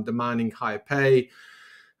 demanding higher pay.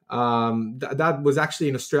 That was actually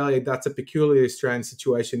in Australia. That's a peculiarly Australian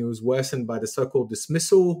situation. It was worsened by the so-called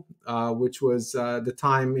dismissal, which was the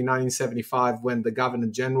time in 1975 when the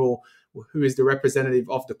Governor-General, who is the representative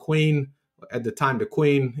of the Queen, at the time the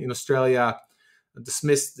Queen in Australia,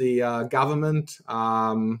 dismissed the government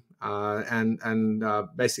and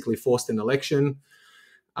basically forced an election.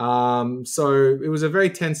 So it was a very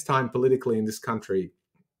tense time politically in this country.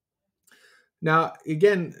 Now,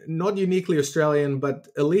 again, not uniquely Australian,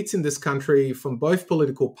 but elites in this country from both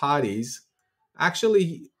political parties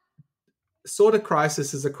actually saw the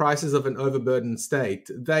crisis as a crisis of an overburdened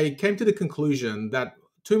state. They came to the conclusion that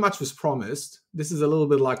too much was promised. This is a little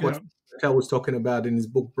bit like what Kel was talking about in his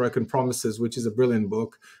book, Broken Promises, which is a brilliant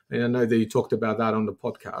book. And I know that you talked about that on the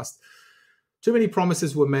podcast. Too many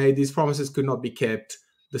promises were made. These promises could not be kept.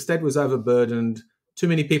 The state was overburdened. Too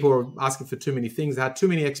many people were asking for too many things. They had too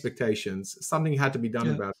many expectations. Something had to be done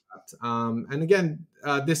about that. And again,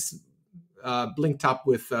 this linked up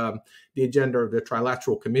with the agenda of the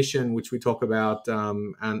Trilateral Commission, which we talk about,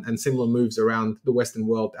 and similar moves around the Western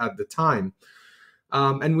world at the time.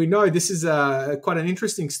 And we know this is quite an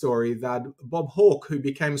interesting story that Bob Hawke, who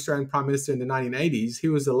became Australian Prime Minister in the 1980s, he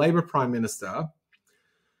was the Labor Prime Minister.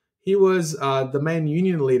 He was the main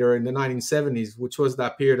union leader in the 1970s, which was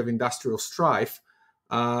that period of industrial strife.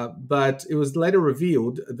 But it was later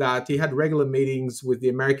revealed that he had regular meetings with the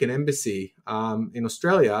American embassy in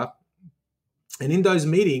Australia. And in those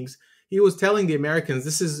meetings, he was telling the Americans,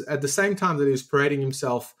 this is at the same time that he was parading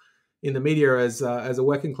himself in the media as a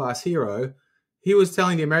working class hero, he was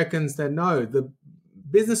telling the Americans that, no, the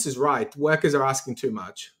business is right. Workers are asking too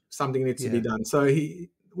much. Something needs to be done. So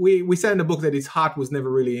we say in the book that his heart was never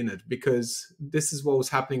really in it, because this is what was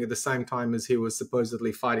happening at the same time as he was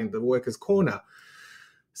supposedly fighting the workers' corner.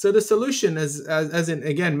 So the solution, as in,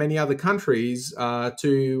 again, many other countries,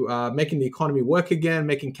 to making the economy work again,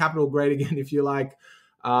 making capital great again, if you like,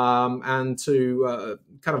 and to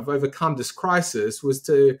kind of overcome this crisis was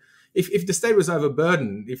to, if the state was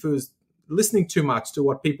overburdened, if it was listening too much to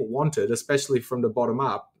what people wanted, especially from the bottom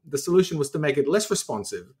up, the solution was to make it less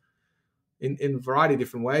responsive in a variety of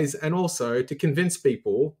different ways, and also to convince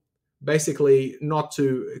people basically not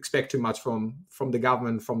to expect too much from the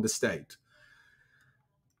government, from the state.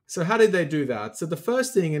 So how did they do that? So the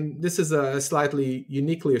first thing, and this is a slightly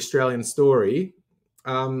uniquely Australian story,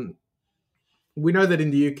 We know that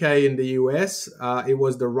in the UK and the US, it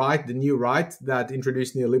was the new right, that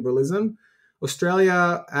introduced neoliberalism.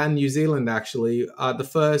 Australia and New Zealand actually are the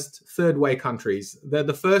first third-way countries. They're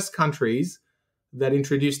the first countries that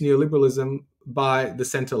introduced neoliberalism by the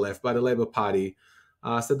centre-left, by the Labor Party.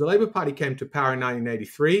 So the Labor Party came to power in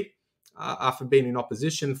 1983 after being in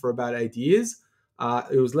opposition for about 8 years.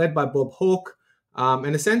 It was led by Bob Hawke.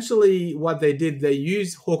 And essentially what they did, they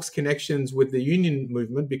used Hawke's connections with the union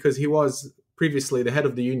movement, because he was previously the head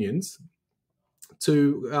of the unions,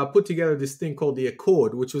 to put together this thing called the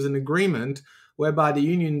Accord, which was an agreement whereby the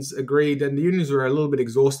unions agreed, and the unions were a little bit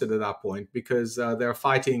exhausted at that point because they were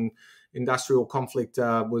fighting industrial conflict,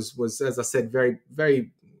 was, as I said, very,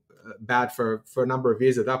 very bad for a number of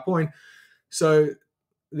years at that point. So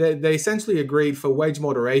they essentially agreed for wage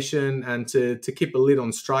moderation and to keep a lid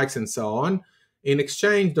on strikes and so on. In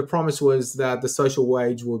exchange, the promise was that the social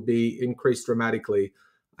wage would be increased dramatically.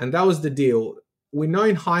 And that was the deal. We know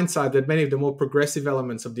in hindsight that many of the more progressive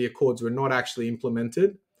elements of the Accords were not actually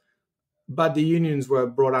implemented, but the unions were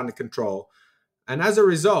brought under control. And as a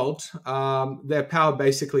result, their power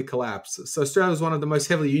basically collapsed. So Australia was one of the most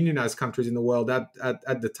heavily unionized countries in the world at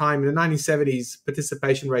the time. In the 1970s,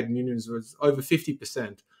 participation rate in unions was over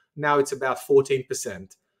 50%. Now it's about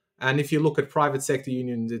 14%. And if you look at private sector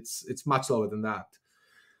unions, it's much lower than that.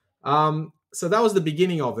 So that was the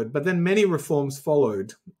beginning of it. But then many reforms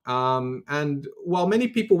followed. And while many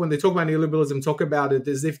people, when they talk about neoliberalism, talk about it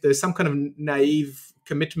as if there's some kind of naive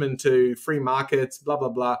commitment to free markets, blah, blah,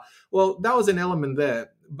 blah. Well, that was an element there.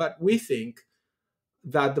 But we think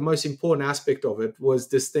that the most important aspect of it was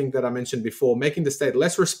this thing that I mentioned before, making the state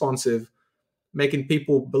less responsive, making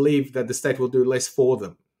people believe that the state will do less for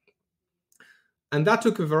them. And that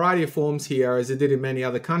took a variety of forms here, as it did in many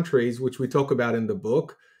other countries, which we talk about in the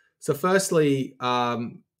book. So firstly,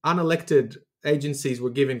 unelected agencies were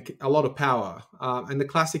given a lot of power. And the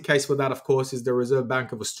classic case for that, of course, is the Reserve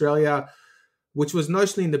Bank of Australia, which was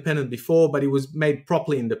notionally independent before, but it was made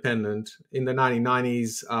properly independent in the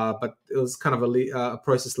 1990s. But it was kind of a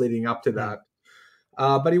process leading up to that.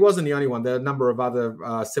 But he wasn't the only one. There are a number of other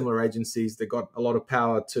similar agencies that got a lot of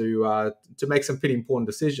power to make some pretty important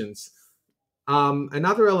decisions.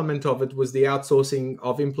 Another element of it was the outsourcing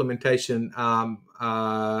of implementation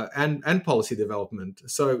and policy development.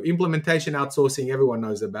 So implementation outsourcing everyone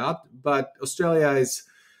knows about, but Australia is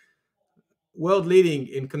world leading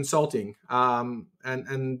in consulting,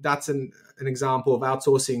 and that's an example of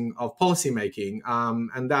outsourcing of policymaking,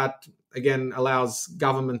 and that again allows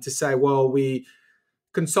government to say, well, we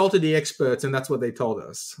consulted the experts and that's what they told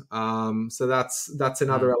us. So that's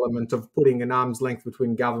another element of putting an arm's length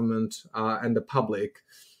between government and the public.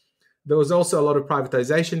 There was also a lot of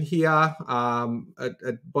privatization here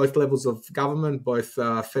at both levels of government, both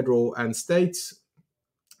federal and states.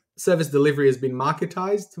 Service delivery has been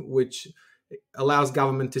marketized, which allows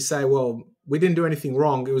government to say, well, we didn't do anything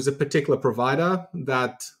wrong. It was a particular provider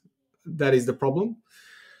that is the problem.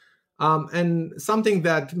 And something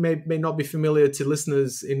that may not be familiar to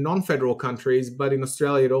listeners in non-federal countries, but in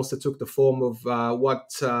Australia, it also took the form of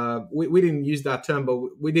we didn't use that term,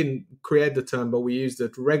 but we didn't create the term, but we used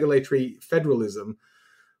it, regulatory federalism,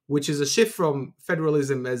 which is a shift from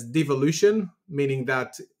federalism as devolution, meaning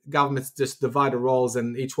that governments just divide the roles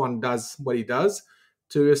and each one does what he does,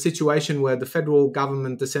 to a situation where the federal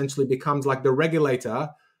government essentially becomes like the regulator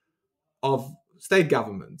of state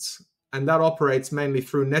governments. And that operates mainly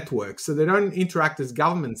through networks. So they don't interact as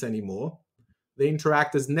governments anymore. They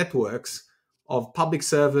interact as networks of public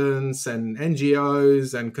servants and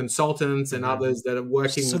NGOs and consultants and others that are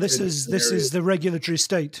working. So this is the regulatory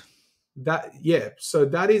state. So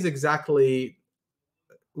that is exactly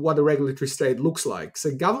what a regulatory state looks like.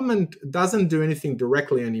 So government doesn't do anything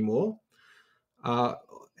directly anymore.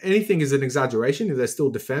 Anything is an exaggeration. If there's still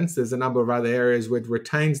defense, there's a number of other areas where it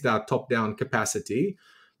retains that top-down capacity.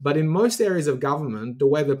 But in most areas of government, the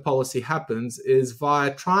way the policy happens is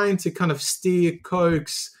via trying to kind of steer,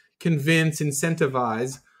 coax, convince,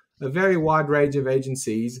 incentivize a very wide range of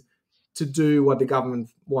agencies to do what the government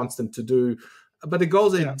wants them to do. But the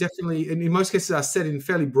goals are definitely, and in most cases, are set in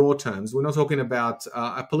fairly broad terms. We're not talking about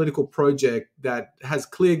a political project that has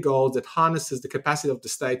clear goals, that harnesses the capacity of the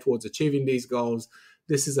state towards achieving these goals.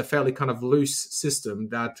 This is a fairly kind of loose system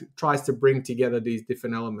that tries to bring together these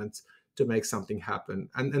different elements to make something happen.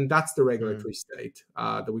 And that's the regulatory state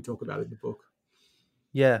that we talk about in the book.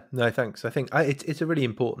 Yeah, no, thanks. I think it's a really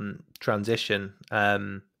important transition,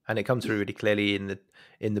 and it comes through really clearly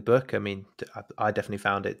in the book. I mean, I definitely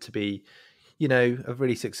found it to be, a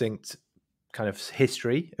really succinct kind of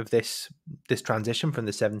history of this transition from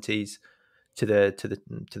the 70s to the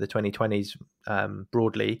 2020s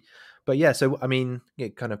broadly. But yeah, so I mean,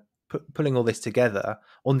 kind of pulling all this together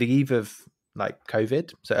on the eve of like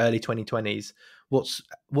COVID, so early 2020s. What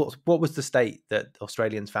was the state that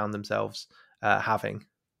Australians found themselves having?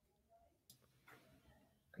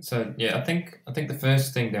 So yeah, I think the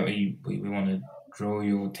first thing that we want to draw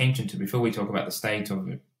your attention to before we talk about the state of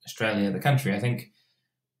Australia, the country, I think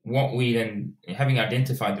what we then, having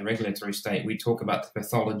identified the regulatory state, we talk about the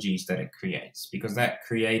pathologies that it creates, because that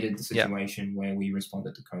created the situation where we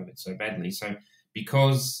responded to COVID so badly. So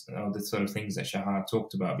because of the sort of things that Shahar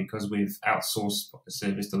talked about, because we've outsourced the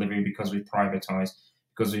service delivery, because we've privatized,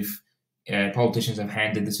 because politicians have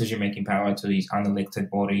handed decision-making power to these unelected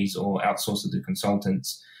bodies or outsourced it to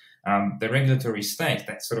consultants, the regulatory state,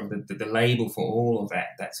 that's sort of the label for all of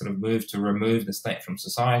that sort of move to remove the state from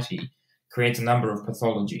society, creates a number of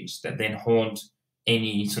pathologies that then haunt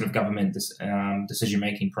any sort of government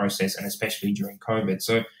decision-making process, and especially during COVID.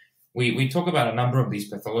 So we talk about a number of these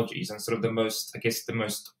pathologies, and sort of the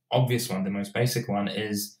most obvious one, the most basic one,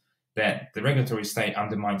 is that the regulatory state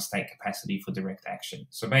undermines state capacity for direct action.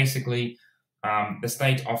 So basically, the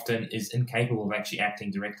state often is incapable of actually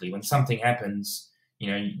acting directly. When something happens,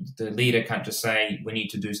 the leader can't just say, we need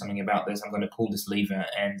to do something about this, I'm going to pull this lever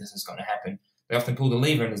and this is going to happen. They often pull the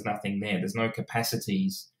lever and there's nothing there. There's no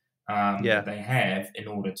capacities that they have in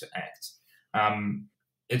order to act.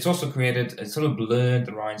 It's also sort of blurred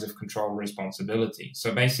the lines of control and responsibility.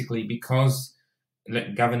 So basically, because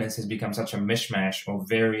governance has become such a mishmash of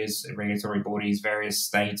various regulatory bodies, various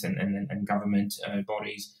state and government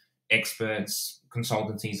bodies, experts,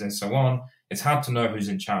 consultancies, and so on, it's hard to know who's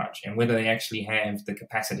in charge and whether they actually have the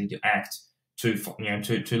capacity to act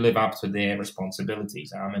to live up to their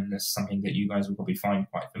responsibilities. And that's something that you guys will probably find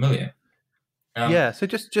quite familiar. So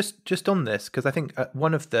just on this, because I think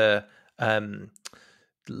one of the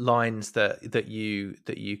lines that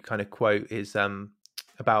you kind of quote is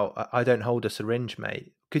about I don't hold a syringe,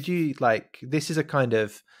 mate. Could you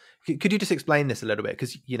could you just explain this a little bit?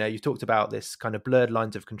 Because you've talked about this kind of blurred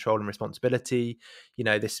lines of control and responsibility.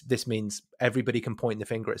 This means everybody can point the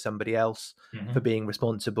finger at somebody else for being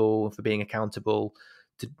responsible, for being accountable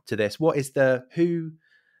to this. What is who?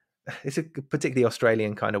 It's a particularly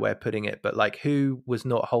Australian kind of way of putting it, but like, who was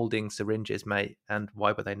not holding syringes, mate, and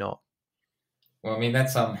why were they not? Well, I mean,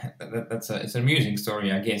 it's an amusing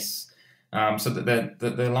story, I guess. So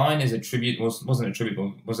the line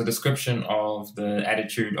was a description of the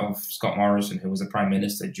attitude of Scott Morrison, who was the Prime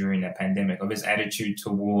Minister during that pandemic, of his attitude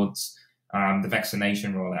towards the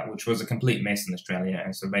vaccination rollout, which was a complete mess in Australia,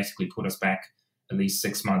 and so basically put us back at least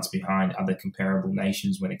 6 months behind other comparable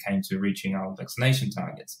nations when it came to reaching our vaccination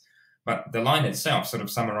targets. But the line itself sort of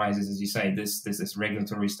summarizes, as you say, this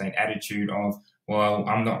regulatory state attitude of, well,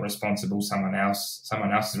 I'm not responsible, someone else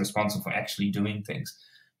is responsible for actually doing things.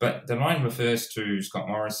 But the line refers to Scott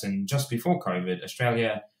Morrison just before COVID.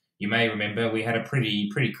 Australia, you may remember, we had a pretty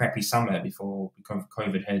crappy summer before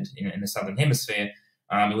COVID hit in the Southern Hemisphere.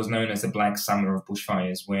 It was known as the Black Summer of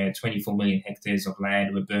bushfires, where 24 million hectares of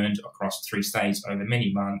land were burned across 3 states over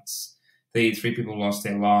many months. 3 people lost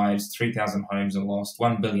their lives, 3,000 homes are lost,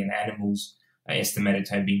 1 billion animals are estimated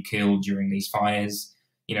to have been killed during these fires.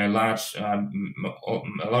 A lot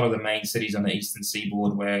of the main cities on the eastern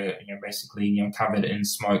seaboard were, basically, covered in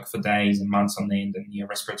smoke for days and months on end, and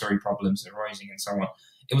respiratory problems arising and so on.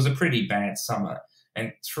 It was a pretty bad summer.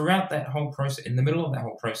 And throughout that whole process, in the middle of that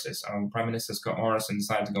whole process, Prime Minister Scott Morrison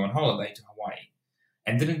decided to go on holiday to Hawaii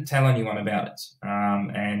and didn't tell anyone about it.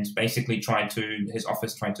 And basically his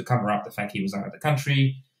office tried to cover up the fact he was out of the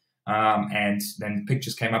country. And then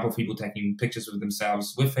pictures came up of people taking pictures of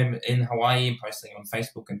themselves with him in Hawaii and posting on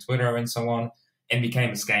Facebook and Twitter and so on, and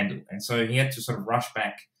became a scandal. And so he had to sort of rush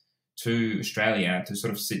back to Australia to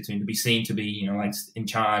sort of be seen to be, in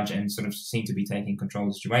charge and sort of seen to be taking control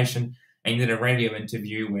of the situation. And he did a radio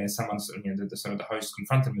interview where someone, the host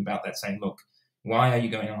confronted him about that, saying, look, why are you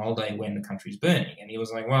going on holiday when the country's burning? And he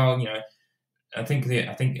was like, well, I think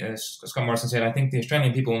Scott Morrison said, I think the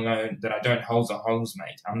Australian people know that I don't hold the hose,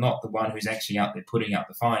 mate. I'm not the one who's actually out there putting out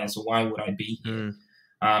the fire, so why would I be here?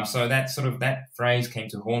 So that phrase came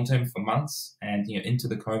to haunt him for months and into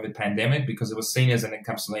the COVID pandemic, because it was seen as an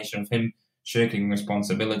encapsulation of him shirking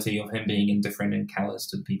responsibility, of him being indifferent and callous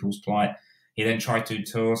to people's plight. He then tried to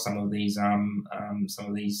tour some of these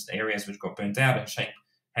areas which got burnt out and shake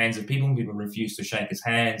hands of people. People refused to shake his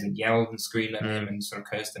hands and yelled and screamed at him and sort of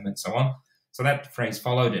cursed him and so on. So that phrase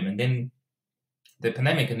followed him. And then the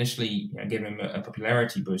pandemic initially gave him a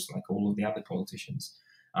popularity boost like all of the other politicians.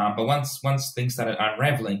 But once things started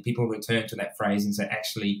unraveling, people returned to that phrase and said,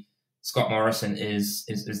 actually, Scott Morrison is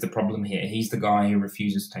the problem here. He's the guy who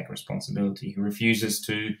refuses to take responsibility, who refuses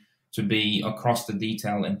to be across the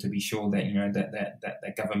detail and to be sure that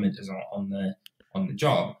that government is on the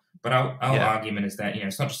job. But our argument is that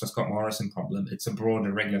it's not just a Scott Morrison problem; it's a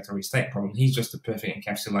broader regulatory state problem. He's just a perfect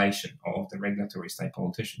encapsulation of the regulatory state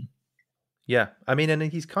politician. Yeah, I mean, and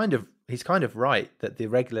he's kind of right that the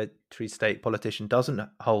regulatory state politician doesn't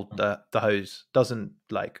hold the hose, doesn't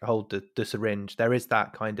hold the syringe. There is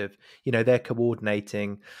that kind of, they're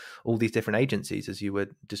coordinating all these different agencies as you were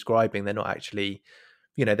describing. They're not actually,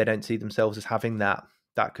 they don't see themselves as having that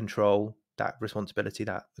control, that responsibility,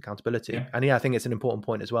 that accountability. Yeah. And I think it's an important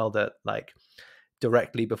point as well that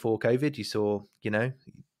directly before COVID, you saw,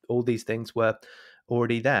 all these things were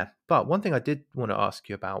already there. But one thing I did want to ask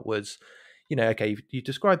you about was, okay, you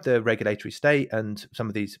described the regulatory state and some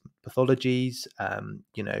of these pathologies,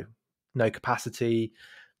 no capacity,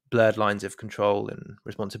 blurred lines of control and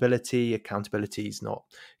responsibility, accountability is not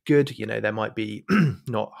good. There might be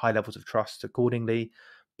not high levels of trust accordingly.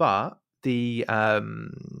 But the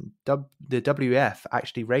WEF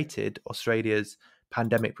actually rated Australia's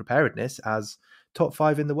pandemic preparedness as top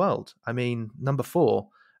 5 in the world. I mean, number 4,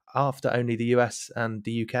 after only the US and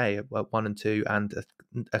the UK were 1 and 2, and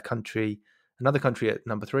another country at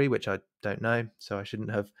number 3, which I don't know, so I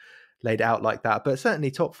shouldn't have laid it out like that. But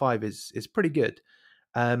certainly top 5 is pretty good.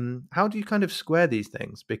 How do you kind of square these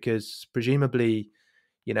things? Because presumably,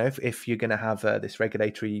 if you're going to have this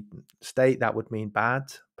regulatory state, that would mean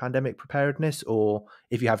bad pandemic preparedness, or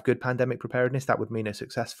if you have good pandemic preparedness, that would mean a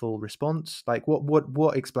successful response.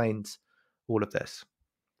 What explains all of this?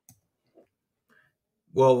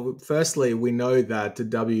 Well, firstly, we know that the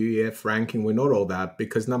WEF ranking were not all that,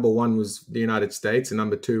 because number 1 was the United States and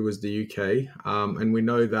number 2 was the UK. And we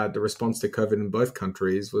know that the response to COVID in both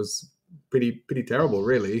countries was pretty terrible,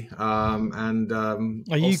 really.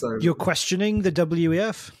 You're questioning the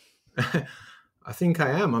WEF? I think I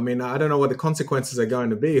am. I mean, I don't know what the consequences are going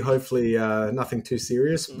to be. Hopefully nothing too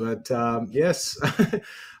serious. But yes,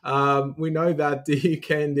 we know that the UK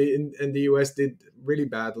and the US did really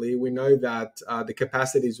badly. We know that the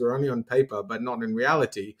capacities were only on paper, but not in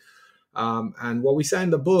reality. And what we say in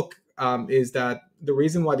the book is that the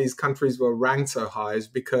reason why these countries were ranked so high is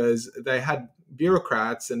because they had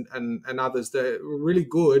bureaucrats and others that were really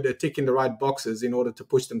good at ticking the right boxes in order to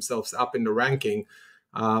push themselves up in the ranking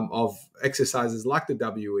of exercises like the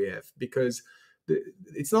WEF, because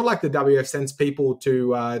it's not like the WEF sends people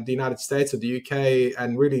to the United States or the UK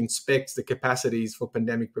and really inspects the capacities for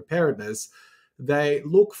pandemic preparedness. They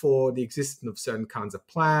look for the existence of certain kinds of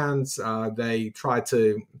plans. They try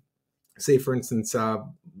to see, for instance,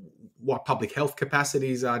 what public health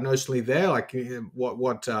capacities are notionally there, like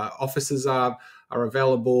what offices are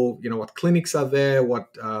available, what clinics are there, what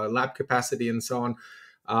lab capacity and so on.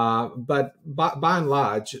 But by and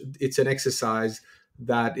large, it's an exercise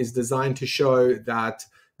that is designed to show that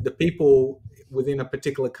the people within a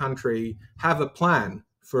particular country have a plan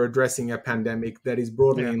for addressing a pandemic that is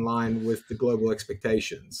broadly in line with the global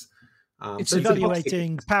expectations. It's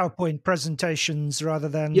evaluating PowerPoint presentations rather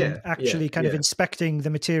than actually kind of inspecting the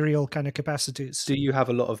material kind of capacities. Do you have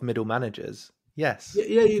a lot of middle managers? Yes.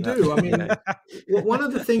 Yeah, you do. I mean, one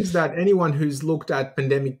of the things that anyone who's looked at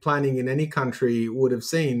pandemic planning in any country would have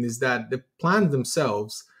seen is that the plans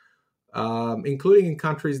themselves, including in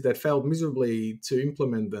countries that failed miserably to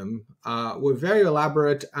implement them, were very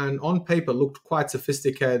elaborate and on paper looked quite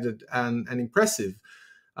sophisticated and impressive.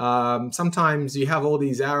 Sometimes you have all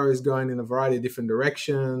these arrows going in a variety of different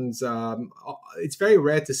directions. It's very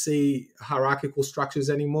rare to see hierarchical structures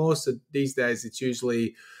anymore. So these days it's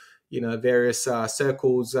usually, various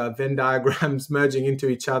circles, Venn diagrams merging into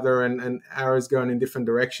each other and arrows going in different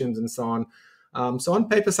directions and so on. So on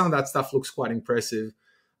paper, some of that stuff looks quite impressive.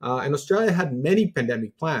 And Australia had many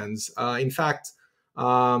pandemic plans. In fact,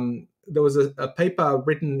 there was a paper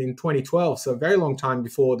written in 2012, so a very long time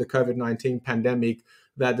before the COVID-19 pandemic,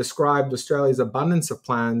 that described Australia's abundance of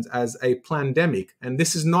plans as a plandemic. And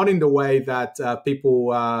this is not in the way that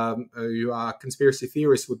people who are conspiracy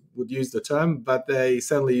theorists would use the term, but they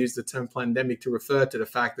certainly use the term plandemic to refer to the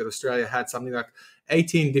fact that Australia had something like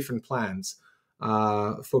 18 different plans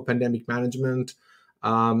for pandemic management.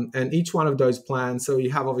 And each one of those plans, so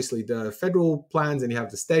you have obviously the federal plans and you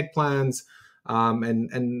have the state plans,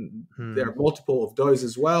 and there are multiple of those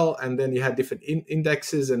as well. And then you had different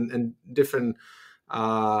indexes and different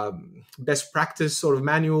best practice sort of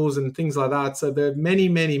manuals and things like that. So there are many,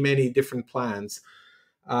 many, many different plans.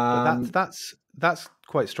 That's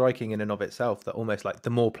quite striking in and of itself, that almost like the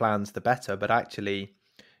more plans, the better. But actually,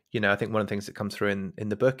 I think one of the things that comes through in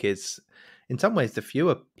the book is in some ways, the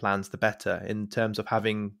fewer plans, the better, in terms of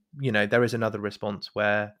having, there is another response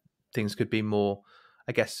where things could be more,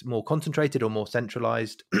 I guess, more concentrated or more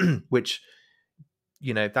centralized, which,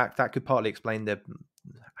 that could partly explain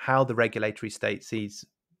how the regulatory state sees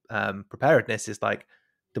preparedness is like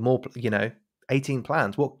the more, 18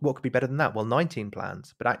 plans. What could be better than that? Well, 19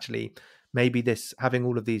 plans. But actually, maybe having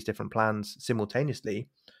all of these different plans simultaneously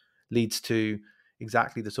leads to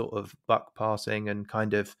exactly the sort of buck passing and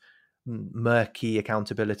kind of murky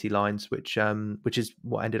accountability lines, which is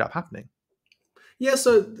what ended up happening. Yeah,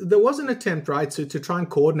 so there was an attempt, right, to try and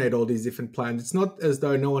coordinate all these different plans. It's not as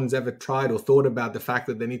though no one's ever tried or thought about the fact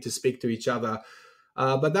that they need to speak to each other,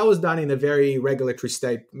 but that was done in a very regulatory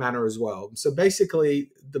state manner as well. So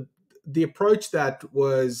basically, the approach that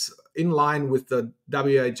was in line with the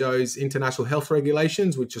WHO's international health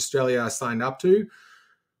regulations, which Australia signed up to,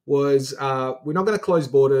 was we're not going to close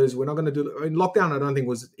borders. We're not going to do lockdown. I don't think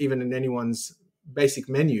was even in anyone's basic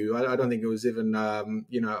menu. I don't think it was even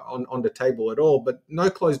on the table at all. But no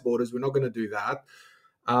closed borders. We're not going to do that.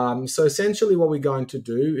 So essentially, what we're going to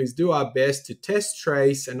do is do our best to test,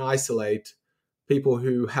 trace, and isolate people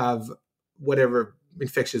who have whatever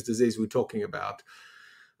infectious disease we're talking about.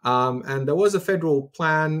 And there was a federal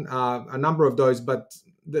plan, a number of those, but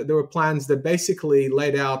there were plans that basically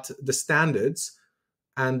laid out the standards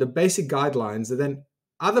and the basic guidelines, and then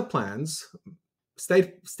other plans,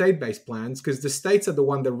 state-based plans, because the states are the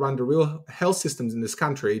one that run the real health systems in this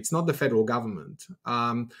country. It's not the federal government.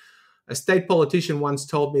 A state politician once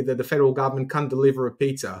told me that the federal government can't deliver a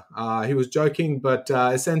pizza. He was joking, but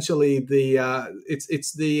essentially,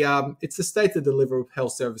 it's the state that deliver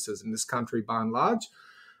health services in this country by and large.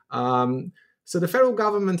 So the federal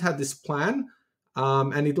government had this plan,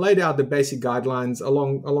 and it laid out the basic guidelines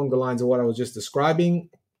along the lines of what I was just describing,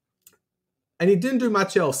 and it didn't do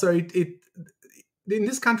much else. So in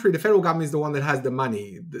this country, the federal government is the one that has the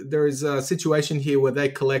money. There is a situation here where they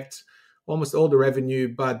collect almost all the revenue,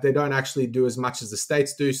 but they don't actually do as much as the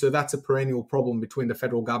states do. So that's a perennial problem between the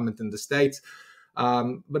federal government and the states.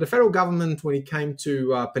 But the federal government, when it came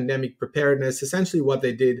to pandemic preparedness, essentially what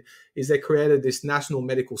they did is they created this national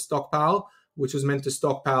medical stockpile, which was meant to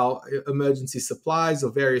stockpile emergency supplies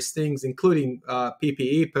of various things, including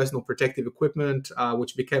PPE, personal protective equipment,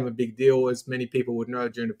 which became a big deal, as many people would know,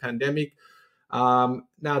 during the pandemic. Now,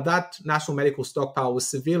 that national medical stockpile was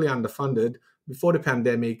severely underfunded before the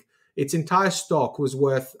pandemic. Its entire stock was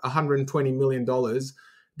worth $120 million.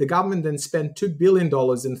 The government then spent $2 billion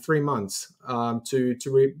in 3 months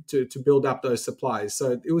to build up those supplies.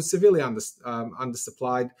 So it was severely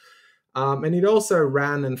undersupplied. And it also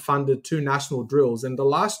ran and funded 2 national drills. And the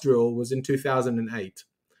last drill was in 2008.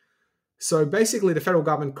 So basically, the federal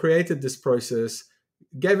government created this process,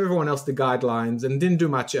 gave everyone else the guidelines, and didn't do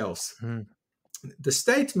much else. Mm. The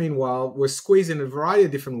states, meanwhile, were squeezed in a variety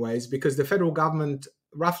of different ways because the federal government,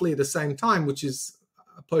 roughly at the same time, which is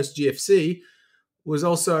post-GFC, was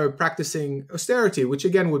also practicing austerity, which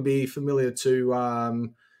again would be familiar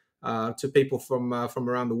to people from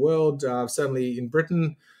around the world, certainly in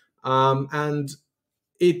Britain. And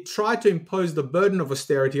it tried to impose the burden of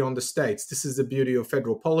austerity on the states. This is the beauty of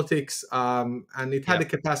federal politics. And it had the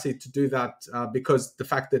capacity to do that because the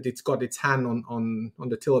fact that it's got its hand on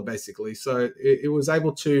the tiller, basically. So it was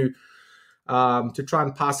able to try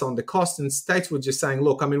and pass on the cost. And states were just saying,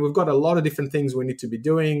 look, I mean, we've got a lot of different things we need to be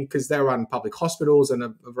doing because they run public hospitals and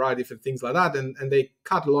a variety of different things like that. And they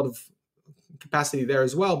cut a lot of capacity there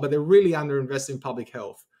as well, but they're really underinvested in public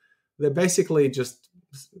health. They basically just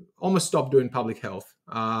almost stopped doing public health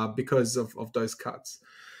because of those cuts.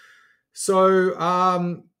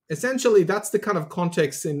 So essentially, that's the kind of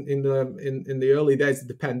context in the early days of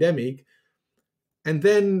the pandemic. And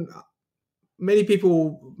then many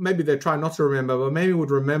people, maybe they try not to remember, but maybe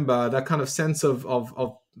would remember that kind of sense of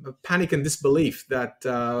panic and disbelief that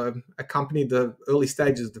accompanied the early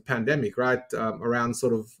stages of the pandemic, right? Around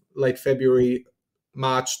sort of late February,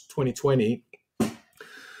 March 2020.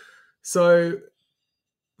 So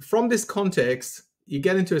from this context, you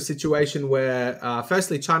get into a situation where,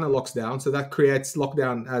 firstly, China locks down. So that creates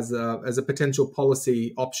lockdown as a potential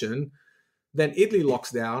policy option. Then Italy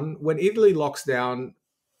locks down. When Italy locks down,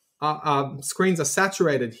 screens are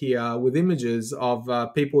saturated here with images of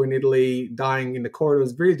people in Italy dying in the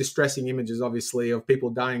corridors, very distressing images, obviously, of people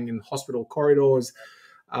dying in hospital corridors.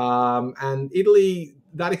 And Italy,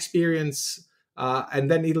 that experience, and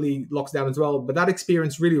then Italy locks down as well, but that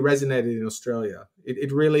experience really resonated in Australia.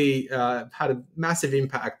 It really had a massive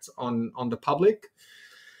impact on the public.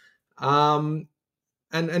 And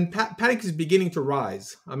panic is beginning to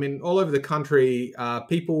rise. I mean, all over the country,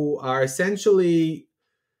 people are essentially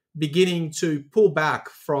beginning to pull back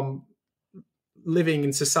from living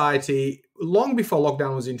in society long before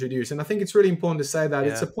lockdown was introduced. And I think it's really important to say that.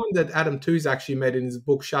 It's a point that Adam Tooze actually made in his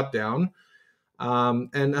book Shutdown.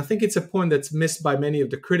 And I think it's a point that's missed by many of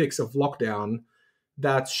the critics of lockdown,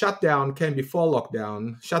 that shutdown came before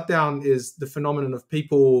lockdown. Shutdown is the phenomenon of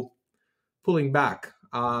people pulling back,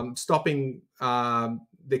 stopping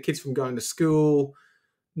their kids from going to school,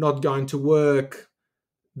 not going to work.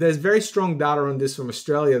 There's very strong data on this from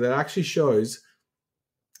Australia that actually shows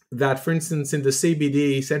that, for instance, in the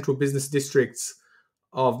CBD, central business districts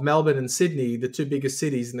of Melbourne and Sydney, the two biggest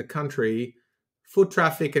cities in the country, foot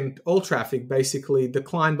traffic and all traffic basically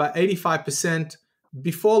declined by 85%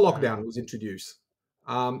 before lockdown was introduced.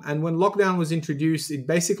 And when lockdown was introduced, it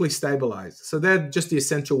basically stabilized. So they're just the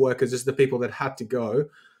essential workers, just the people that had to go.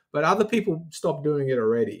 But other people stopped doing it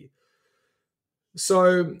already.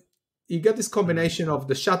 So you get this combination of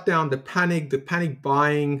the shutdown, the panic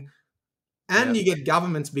buying, and you get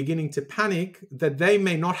governments beginning to panic that they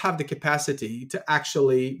may not have the capacity to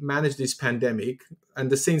actually manage this pandemic. And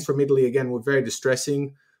the scenes from Italy, again, were very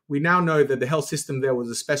distressing. We now know that the health system there was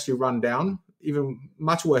especially run down, even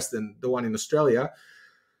much worse than the one in Australia.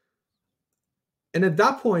 And at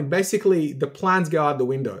that point, basically, the plans go out the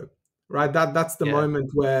window, right? That's the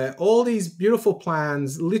moment where all these beautiful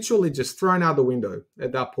plans literally just thrown out the window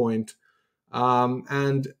at that point.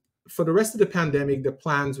 And for the rest of the pandemic, the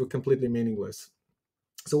plans were completely meaningless.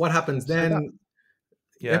 So what happens then?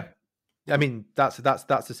 I mean, that's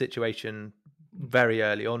the situation very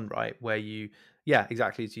early on, right? Where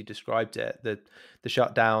exactly as you described it, the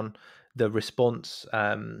shutdown, the response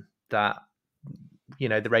that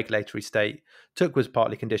the regulatory state took was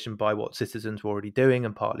partly conditioned by what citizens were already doing,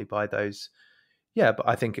 and partly by those. Yeah, but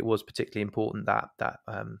I think it was particularly important that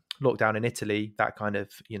lockdown in Italy, that kind of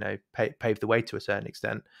paved the way to a certain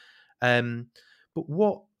extent. But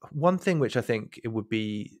one thing which I think it would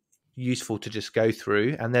be useful to just go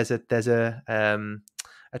through, and there's a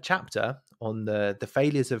chapter on the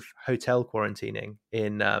failures of hotel quarantining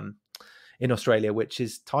in Australia, which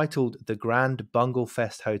is titled "The Grand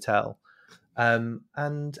Bunglefest Hotel."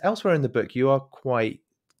 And elsewhere in the book, you are quite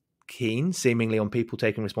keen, seemingly, on people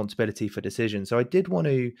taking responsibility for decisions. So I did want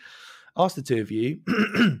to ask the two of you,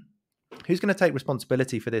 who's going to take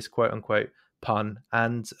responsibility for this quote unquote pun,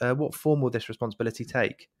 and what form will this responsibility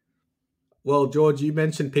take? Well, George, you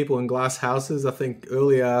mentioned people in glass houses, I think,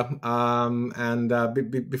 earlier,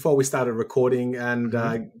 before we started recording.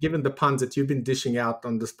 And given the puns that you've been dishing out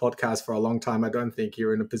on this podcast for a long time, I don't think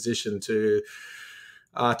you're in a position to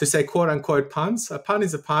say quote unquote puns. A pun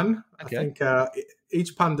is a pun. Okay. I think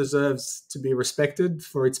each pun deserves to be respected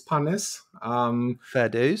for its punness. Fair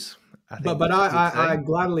dues. But I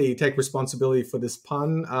gladly take responsibility for this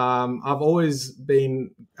pun. I've always been,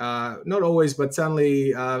 not always, but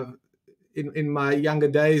certainly in my younger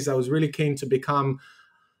days, I was really keen to become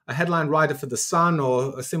a headline writer for The Sun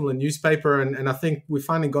or a similar newspaper. And I think we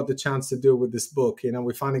finally got the chance to do it with this book.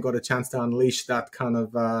 We finally got a chance to unleash that kind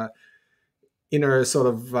of inner sort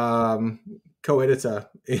of co-editor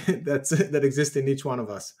that exists in each one of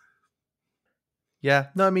us. Yeah,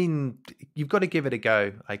 no, I mean, you've got to give it a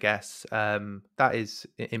go, I guess. That is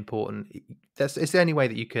important. It's the only way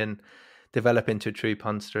that you can develop into a true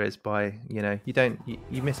punster is by, you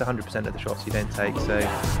miss 100% of the shots you don't take. So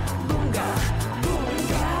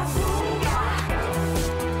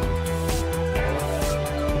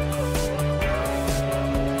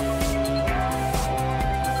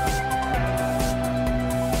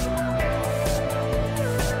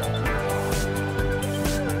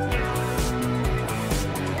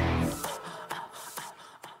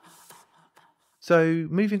So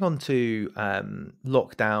moving on to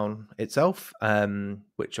lockdown itself,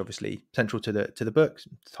 which obviously central to the book,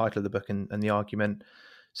 the title of the book and the argument.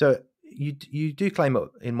 So you do claim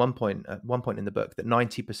at one point in the book that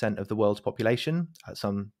 90% of the world's population at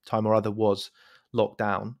some time or other was locked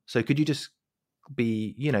down. So could you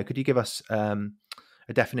give us a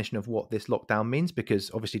definition of what this lockdown means?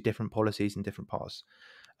 Because obviously different policies in different parts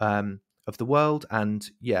of the world, and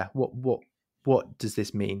what does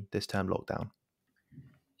this mean, this term lockdown?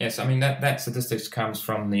 Yes, I mean, that statistics comes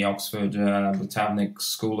from the Oxford Britannic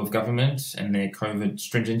School of Government and their COVID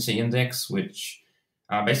Stringency Index, which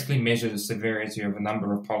basically measures the severity of a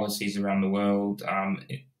number of policies around the world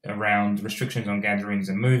around restrictions on gatherings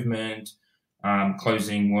and movement,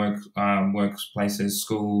 closing workplaces,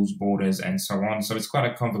 schools, borders, and so on. So it's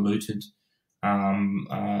quite a convoluted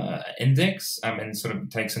index and sort of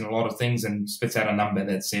takes in a lot of things and spits out a number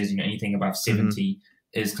that says, anything above 70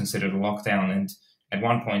 is considered a lockdown. And at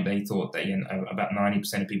one point, they thought that about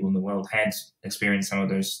 90% of people in the world had experienced some of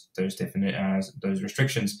those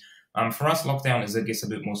restrictions. For us, lockdown is, I guess, a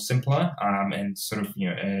bit more simpler and sort of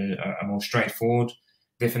a more straightforward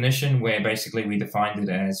definition, where basically we defined it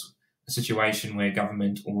as a situation where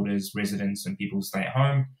government orders residents and people stay at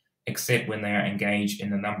home, except when they are engaged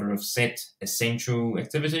in a number of set essential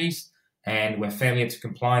activities, and where failure to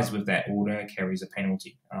comply with that order carries a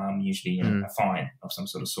penalty, usually a fine of some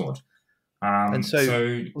sort. And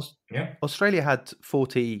so yeah, Australia had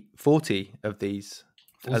 40 of these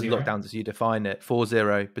lockdowns, as you define it,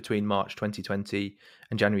 40 between March 2020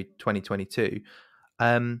 and January 2022.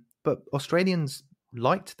 But Australians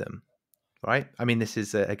liked them, right? I mean, this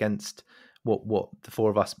is against what the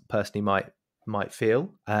four of us personally might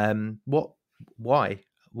feel. Why?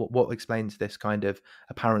 What explains this kind of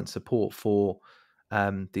apparent support for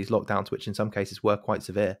these lockdowns, which in some cases were quite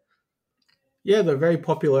severe? Yeah, they're very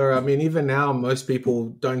popular. I mean, even now, most people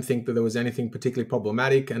don't think that there was anything particularly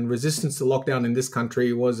problematic, and resistance to lockdown in this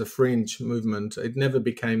country was a fringe movement. It never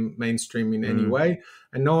became mainstream in any way,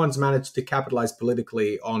 and no one's managed to capitalize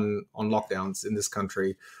politically on lockdowns in this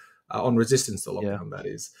country, on resistance to lockdown, that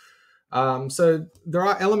is. So there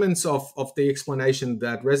are elements of the explanation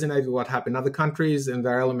that resonate with what happened in other countries, and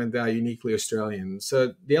there are elements that are uniquely Australian.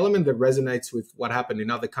 So the element that resonates with what happened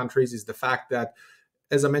in other countries is the fact that,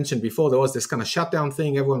 as I mentioned before, there was this kind of shutdown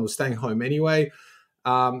thing. Everyone was staying home anyway.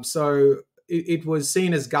 So it was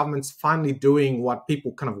seen as governments finally doing what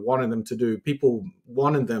people kind of wanted them to do. People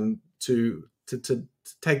wanted them to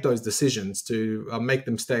take those decisions, to make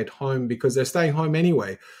them stay at home because they're staying home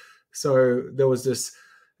anyway. So there was this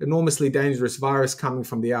enormously dangerous virus coming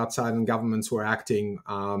from the outside, and governments were acting,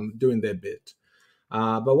 doing their bit.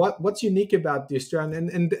 But what's unique about the Australian,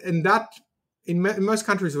 and that in most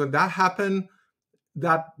countries when that happened,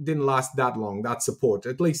 that didn't last that long, that support,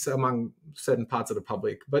 at least among certain parts of the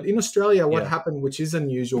public. But in Australia, what happened, which is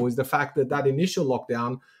unusual, is the fact that initial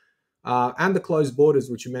lockdown and the closed borders,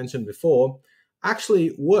 which you mentioned before,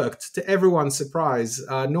 actually worked to everyone's surprise.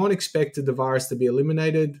 No one expected the virus to be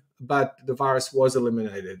eliminated, but the virus was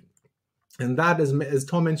eliminated. And that, as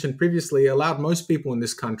Tom mentioned previously, allowed most people in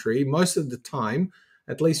this country, most of the time,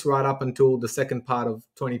 at least right up until the second part of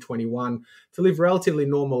 2021, to live relatively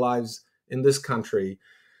normal lives in this country.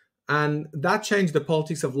 And that changed the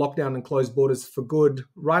politics of lockdown and closed borders for good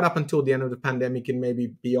right up until the end of the pandemic and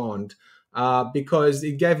maybe beyond, because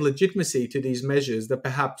it gave legitimacy to these measures that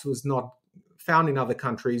perhaps was not found in other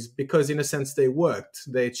countries, because in a sense they worked.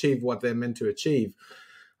 They achieved what they're meant to achieve.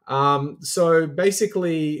 So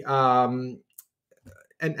basically,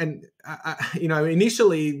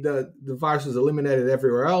 initially the virus was eliminated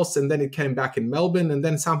everywhere else, and then it came back in Melbourne, and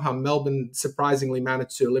then somehow Melbourne surprisingly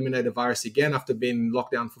managed to eliminate the virus again after being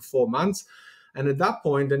locked down for 4 months. And at that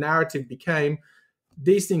point, the narrative became,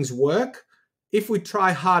 these things work if we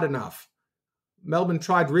try hard enough. Melbourne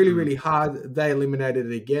tried really, really hard. They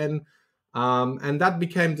eliminated it again. And that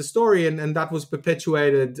became the story, and that was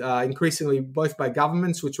perpetuated increasingly both by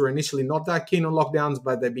governments, which were initially not that keen on lockdowns,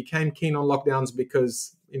 but they became keen on lockdowns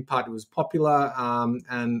because in part it was popular,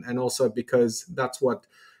 and also because that's what,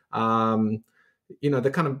 the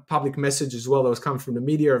kind of public message as well that was coming from the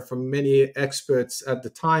media, from many experts at the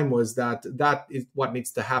time, was that is what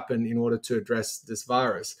needs to happen in order to address this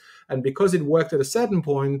virus. And because it worked at a certain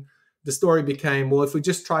point, the story became, well, if we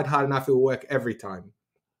just tried hard enough, it will work every time.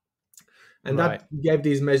 And that gave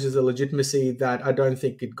these measures a legitimacy that I don't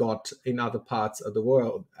think it got in other parts of the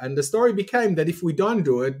world. And the story became that if we don't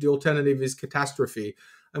do it, the alternative is catastrophe.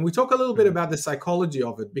 And we talk a little bit about the psychology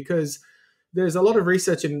of it, because there's a lot of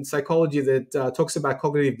research in psychology that talks about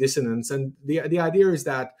cognitive dissonance. And the idea is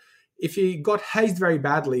that if you got hazed very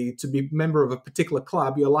badly to be a member of a particular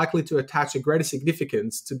club, you're likely to attach a greater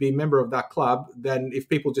significance to be a member of that club than if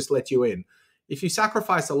people just let you in. If you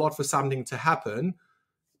sacrifice a lot for something to happen,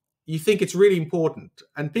 you think it's really important.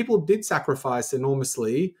 And people did sacrifice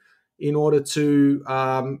enormously in order to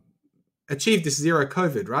achieve this zero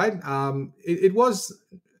COVID, right? It was,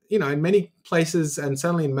 in many places, and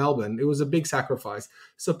certainly in Melbourne, it was a big sacrifice.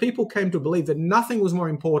 So people came to believe that nothing was more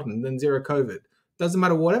important than zero COVID. Doesn't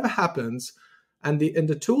matter whatever happens. And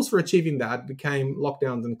the tools for achieving that became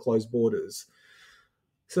lockdowns and closed borders.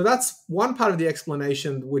 So that's one part of the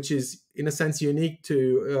explanation, which is in a sense unique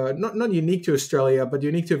to, not unique to Australia, but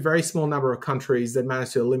unique to a very small number of countries that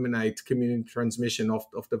managed to eliminate community transmission of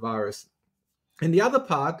the virus. And the other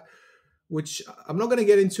part, which I'm not going to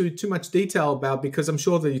get into too much detail about, because I'm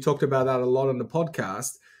sure that you talked about that a lot on the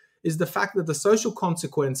podcast, is the fact that the social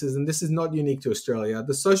consequences, and this is not unique to Australia,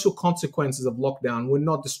 the social consequences of lockdown were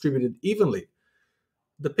not distributed evenly.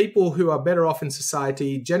 The people who are better off in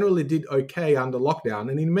society generally did okay under lockdown,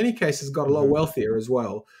 and in many cases got a lot wealthier as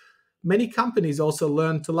well. many companies also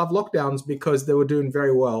learned to love lockdowns because they were doing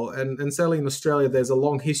very well. And certainly in Australia, there's a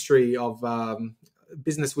long history of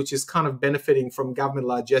business which is kind of benefiting from government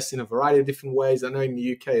largesse in a variety of different ways. I know in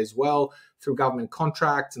the UK as well, through government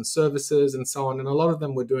contracts and services and so on. And a lot of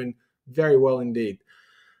them were doing very well indeed.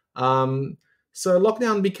 So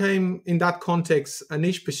lockdown became, in that context, a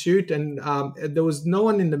niche pursuit, and there was no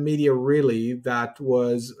one in the media really that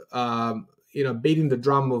was, beating the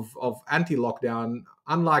drum of anti-lockdown,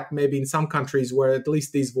 unlike maybe in some countries where at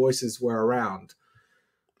least these voices were around.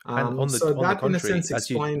 So that, in a sense,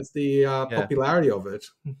 explains the popularity of it.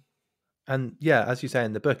 And yeah, as you say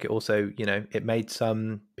in the book, it also, it made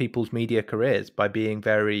some people's media careers by being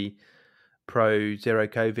very pro zero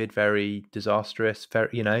COVID, very disastrous. Very,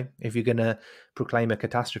 if you're going to proclaim a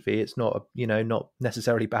catastrophe, it's not, not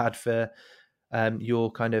necessarily bad for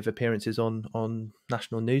your kind of appearances on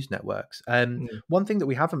national news networks. One thing that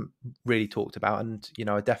we haven't really talked about, and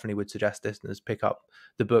I definitely would suggest listeners pick up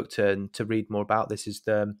the book to read more about this, is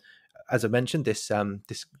as I mentioned, this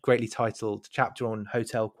greatly titled chapter on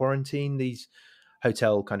hotel quarantine. These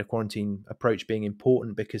hotel kind of quarantine approach being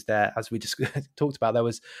important because there, as we just talked about, there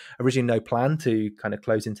was originally no plan to kind of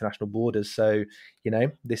close international borders. So,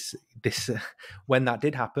 this when that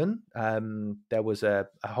did happen, there was a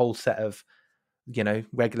whole set of,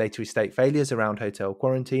 regulatory state failures around hotel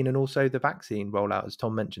quarantine, and also the vaccine rollout. As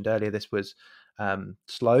Tom mentioned earlier, this was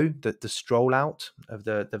slow, the stroll out of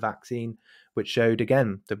the vaccine, which showed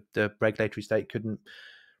again the regulatory state couldn't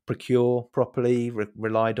procure properly,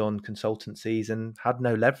 relied on consultancies, and had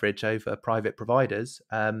no leverage over private providers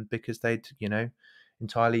because they'd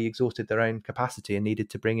entirely exhausted their own capacity and needed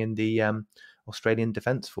to bring in the Australian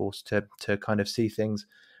Defence Force to kind of see things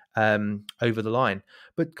over the line.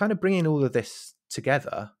 But kind of bringing all of this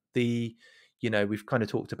together, we've kind of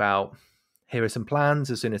talked about, here are some plans.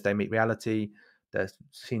 As soon as they meet reality, they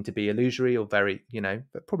seem to be illusory or very,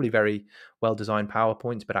 but probably very well designed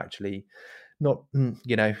PowerPoints, but actually not,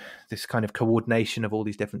 this kind of coordination of all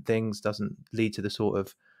these different things doesn't lead to the sort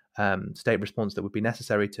of state response that would be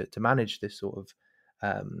necessary to manage this sort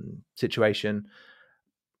of situation.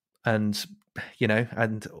 And,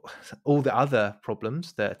 and all the other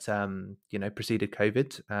problems that, preceded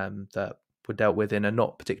COVID that were dealt with in a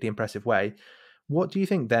not particularly impressive way. What do you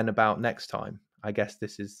think then about next time? I guess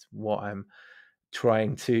this is what I'm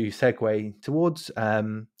trying to segue towards.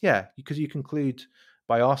 Because you conclude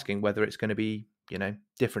by asking whether it's going to be,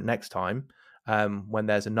 different next time when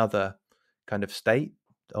there's another kind of state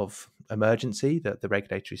of emergency that the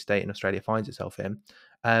regulatory state in Australia finds itself in.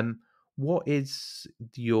 What is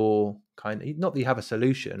your kind of, not that you have a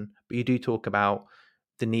solution, but you do talk about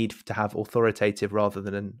the need to have authoritative rather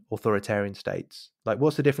than authoritarian states. Like,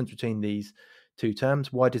 what's the difference between these two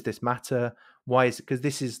terms? Why does this matter? Why is it? Because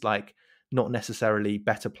this is like not necessarily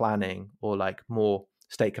better planning or like more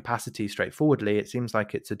state capacity straightforwardly. It seems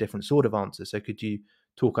like it's a different sort of answer. So could you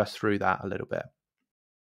talk us through that a little bit?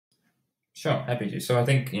 Sure, happy to. So I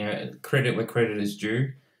think credit where credit is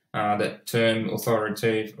due. That term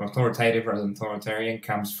authoritative rather than authoritarian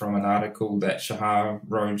comes from an article that Shahar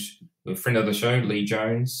wrote with a friend of the show, Lee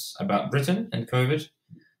Jones, about Britain and COVID.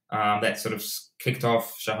 That sort of kicked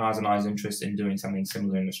off Shahar's and I's interest in doing something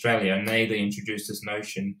similar in Australia. And they introduced this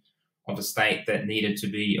notion of a state that needed to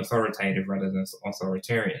be authoritative rather than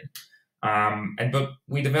authoritarian. But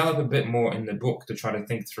we develop a bit more in the book to try to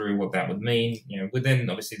think through what that would mean, within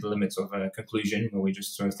obviously the limits of a conclusion, where we're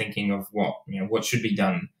just sort of thinking of what should be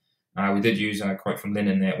done. We did use a quote from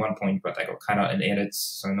Lenin there at one point, but they got cut out in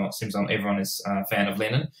edits, so it seems like everyone is a fan of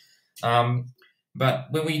Lenin. But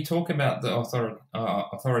when we talk about the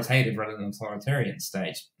authoritative rather than authoritarian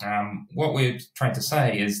state, what we're trying to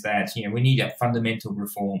say is that we need a fundamental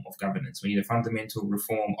reform of governance. We need a fundamental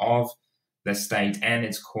reform of the state and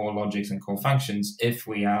its core logics and core functions if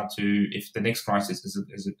the next crisis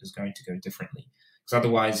is going to go differently. Because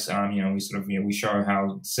otherwise, we show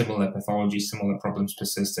how similar pathologies, similar problems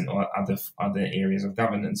persist in other areas of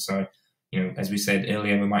governance. So, as we said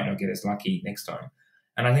earlier, we might not get as lucky next time.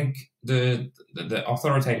 And I think the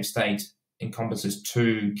authoritative state encompasses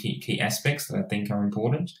two key aspects that I think are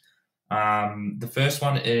important. The first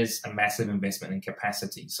one is a massive investment in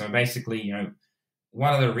capacity. So basically,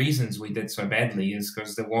 one of the reasons we did so badly is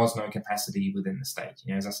because there was no capacity within the state.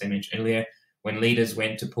 As I mentioned earlier, when leaders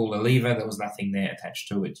went to pull a lever, there was nothing there attached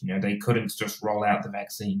to it. They couldn't just roll out the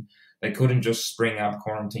vaccine. They couldn't just spring up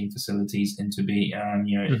quarantine facilities into being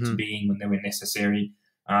when they were necessary.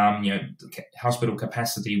 Hospital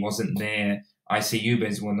capacity wasn't there. ICU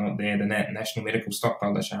beds were not there. The National Medical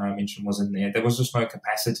Stockpile that Shahar mentioned wasn't there. There was just no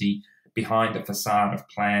capacity behind the facade of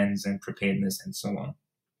plans and preparedness and so on.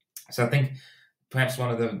 So I think perhaps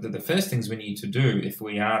one of the first things we need to do if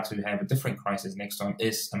we are to have a different crisis next time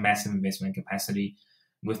is a massive investment in capacity,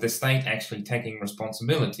 with the state actually taking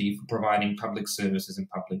responsibility for providing public services and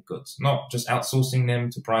public goods, not just outsourcing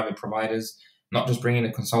them to private providers, not just bringing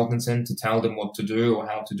the consultants in to tell them what to do or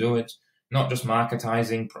how to do it, not just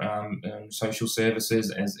marketizing social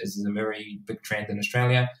services as is a very big trend in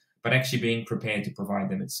Australia, but actually being prepared to provide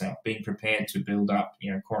them itself, being prepared to build up,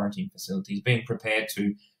 quarantine facilities, being prepared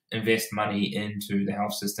to invest money into the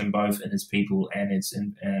health system, both in its people and its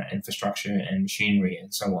infrastructure and machinery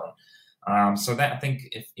and so on. So that I think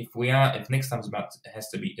if next time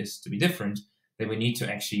is to be different, then we need to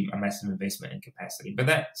actually a massive investment in capacity. But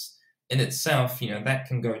that's in itself, that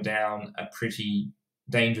can go down a pretty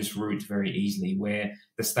dangerous route very easily, where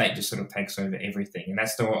the state just sort of takes over everything, and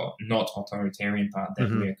that's the not authoritarian part that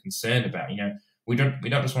we're concerned about. We don't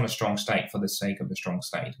just want a strong state for the sake of the strong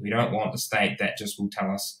state. We don't want a state that just will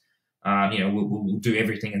tell us, will do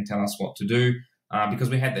everything and tell us what to do, because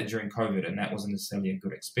we had that during COVID, and that wasn't necessarily a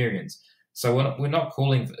good experience. So we're not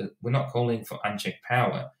calling for unchecked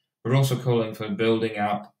power. We're also calling for building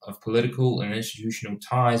up of political and institutional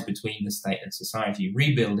ties between the state and society,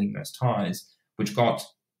 rebuilding those ties, which got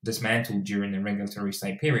dismantled during the regulatory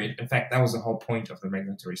state period. In fact, that was the whole point of the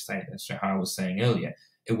regulatory state, as Shahar was saying earlier.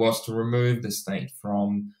 It was to remove the state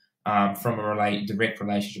from a direct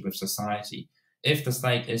relationship with society. If the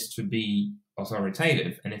state is to be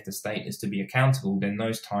authoritative and if the state is to be accountable, then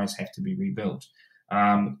those ties have to be rebuilt.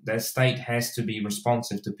 The state has to be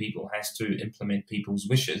responsive to people, has to implement people's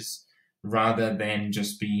wishes, rather than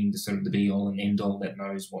just being the be-all and end-all that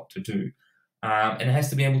knows what to do. And it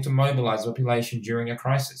has to be able to mobilize the population during a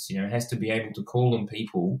crisis. It has to be able to call on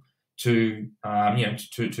people to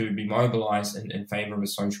be mobilized in favor of a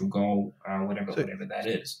social goal, whatever that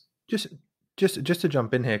is. Just to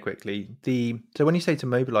jump in here quickly, so when you say to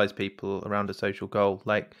mobilize people around a social goal,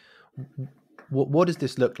 like what does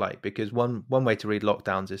this look like? Because one way to read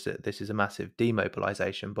lockdowns is that this is a massive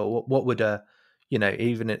demobilization. But what would either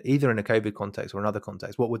in a COVID context or another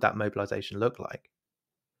context, what would that mobilization look like?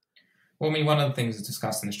 Well, I mean, one of the things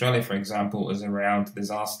discussed in Australia, for example, is around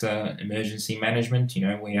disaster emergency management.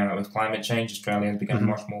 With climate change, Australia has become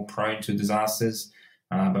much more prone to disasters,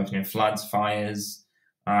 both floods, fires,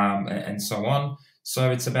 and so on.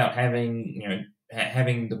 So it's about having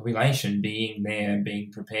the population being there,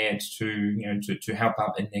 being prepared to help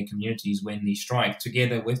out in their communities when they strike,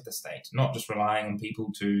 together with the state, not just relying on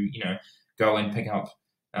people to go and pick up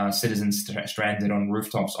citizens stranded on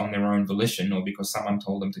rooftops on their own volition or because someone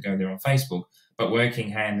told them to go there on Facebook, but working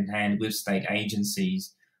hand in hand with state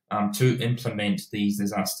agencies to implement these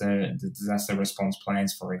disaster response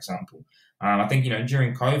plans, for example. I think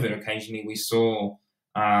during COVID, occasionally we saw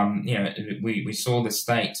we saw the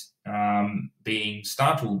state being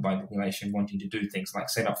startled by the population wanting to do things like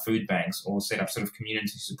set up food banks or set up sort of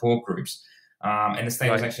community support groups, and the state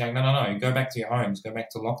was actually like, no, go back to your homes, go back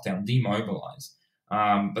to lockdown, demobilize.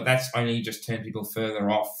 But that's only just turned people further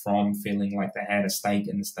off from feeling like they had a stake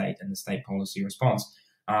in the state and the state policy response.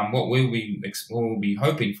 What we'll be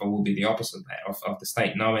hoping for will be the opposite of that, of the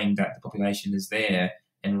state knowing that the population is there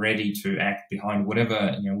and ready to act behind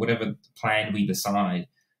whatever plan we decide.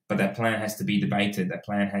 But that plan has to be debated. That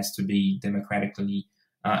plan has to be democratically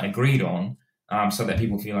agreed on, so that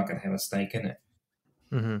people feel like they have a stake in it.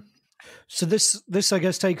 Mm-hmm. So this I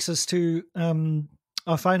guess takes us to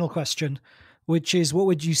our final question, which is, what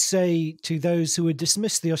would you say to those who would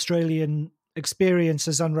dismiss the Australian experience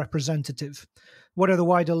as unrepresentative? What are the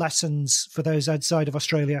wider lessons for those outside of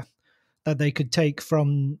Australia that they could take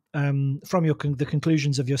from the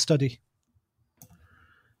conclusions of your study?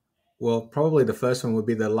 Well, probably the first one would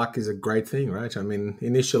be that luck is a great thing, right? I mean,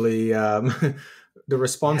 initially, the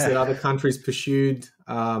response that other countries pursued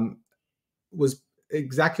was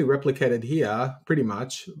exactly replicated here, pretty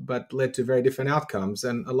much, but led to very different outcomes.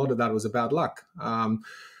 And a lot of that was about luck.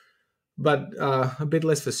 But a bit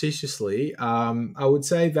less facetiously, I would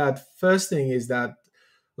say that first thing is that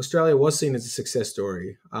Australia was seen as a success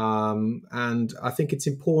story. And I think it's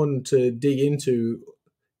important to dig into,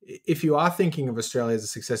 if you are thinking of Australia as a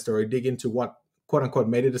success story, dig into what, quote unquote,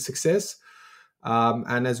 made it a success.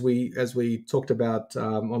 And as we talked about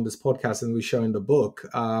on this podcast and we show in the book,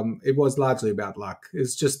 it was largely about luck.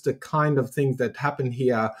 It's just the kind of things that happen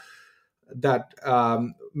here that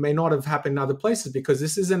may not have happened in other places, because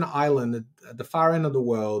this is an island at the far end of the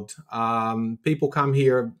world. People come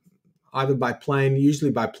here either by plane,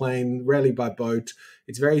 usually by plane, rarely by boat.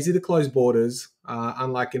 It's very easy to close borders,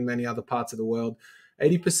 unlike in many other parts of the world.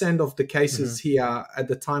 80% of the cases here at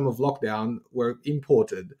the time of lockdown were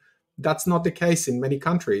imported. that's not the case in many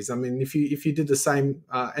countries. I mean, if you did the same,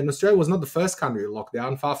 and Australia was not the first country to lock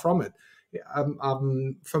down, far from it.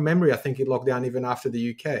 From memory, I think it locked down even after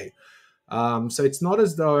the UK. So it's not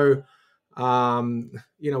as though,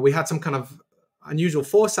 we had some kind of unusual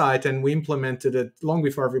foresight and we implemented it long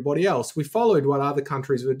before everybody else. We followed what other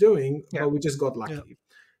countries were doing, but we just got lucky. Yeah.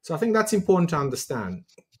 So I think that's important to understand.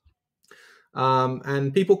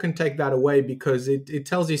 And people can take that away because it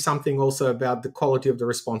tells you something also about the quality of the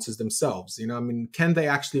responses themselves. I mean, can they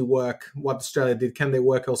actually work what Australia did? Can they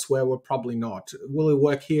work elsewhere? Well, probably not. Will it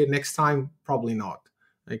work here next time? Probably not.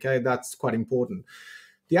 Okay, that's quite important.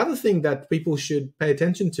 The other thing that people should pay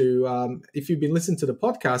attention to, if you've been listening to the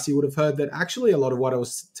podcast, you would have heard that actually a lot of what I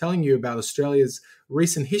was telling you about Australia's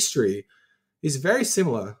recent history is very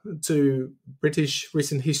similar to British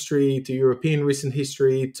recent history, to European recent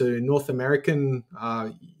history, to North American,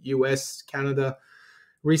 US, Canada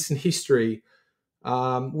recent history.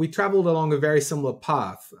 We traveled along a very similar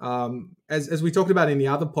path. As we talked about in the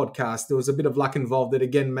other podcast, there was a bit of luck involved that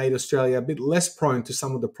again made Australia a bit less prone to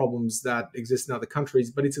some of the problems that exist in other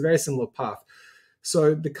countries, but it's a very similar path.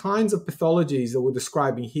 So the kinds of pathologies that we're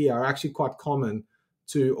describing here are actually quite common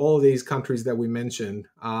to all these countries that we mentioned.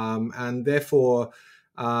 And therefore,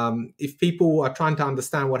 if people are trying to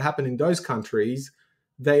understand what happened in those countries,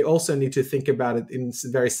 they also need to think about it in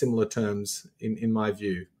very similar terms, in my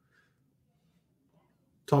view.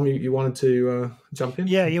 Tom, you wanted to jump in?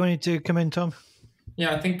 Yeah, you wanted to come in, Tom?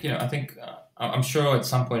 Yeah, I think I'm sure at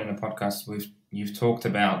some point in the podcast you've talked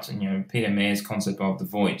about Peter Mayer's concept of the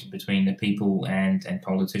void between the people and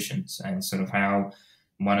politicians, and sort of how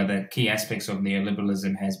one of the key aspects of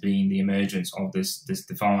neoliberalism has been the emergence of this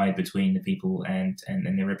divide between the people and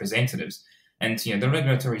their representatives. And the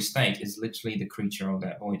regulatory state is literally the creature of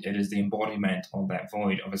that void. It is the embodiment of that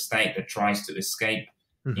void, of a state that tries to escape,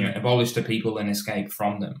 abolish the people and escape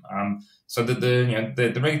from them. So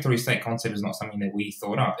the regulatory state concept is not something that we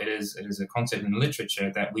thought up. It is a concept in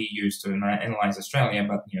literature that we use to analyze Australia,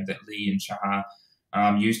 but that Lee and Shahar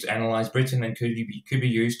used to analyze Britain, and could be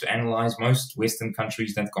used to analyze most Western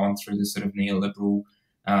countries that've gone through this sort of neoliberal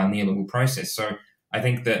process. So I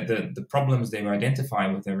think that the problems they identify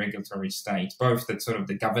with the regulatory state, both the sort of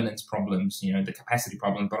the governance problems, the capacity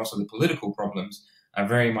problem, but also the political problems, are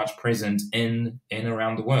very much present in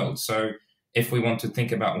around the world. So if we want to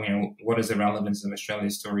think about what is the relevance of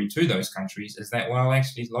Australia's story to those countries, is that, well,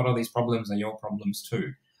 actually a lot of these problems are your problems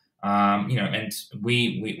too. And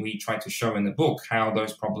we try to show in the book how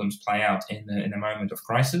those problems play out in a moment of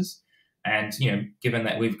crisis. And given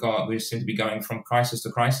that we seem to be going from crisis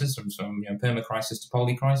to crisis, from perma-crisis to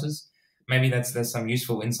poly-crisis, maybe there's some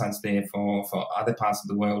useful insights there for other parts of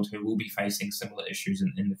the world who will be facing similar issues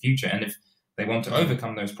in the future. And if they want to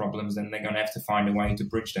overcome those problems, then they're going to have to find a way to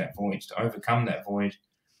bridge that void, to overcome that void,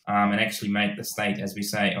 and actually make the state, as we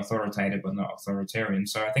say, authoritative but not authoritarian.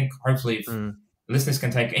 So I think hopefully if listeners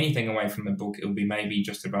can take anything away from the book, it will be maybe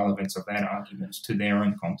just the relevance of that argument to their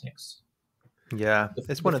own context. Yeah,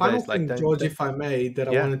 it's one of those. Like, George, if I may, that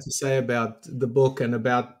I wanted to say about the book and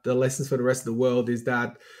about the lessons for the rest of the world is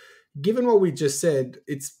that, given what we just said,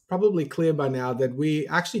 it's probably clear by now that we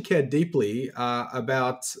actually care deeply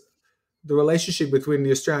about the relationship between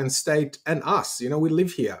the Australian state and us. We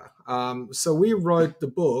live here. So we wrote the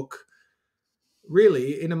book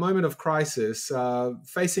really in a moment of crisis,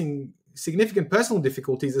 facing significant personal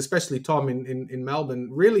difficulties, especially Tom in Melbourne,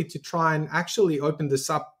 really to try and actually open this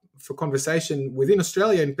up for conversation within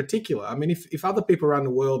Australia in particular. I mean, if other people around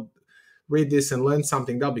the world read this and learn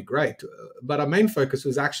something, that'll be great. But our main focus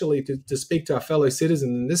was actually to speak to our fellow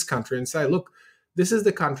citizens in this country and say, look, this is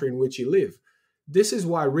the country in which you live. This is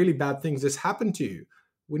why really bad things just happen to you.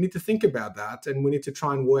 We need to think about that, and we need to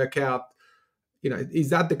try and work out, is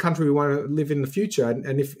that the country we want to live in the future?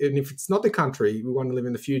 And if it's not the country we want to live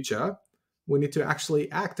in the future, we need to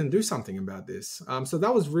actually act and do something about this. So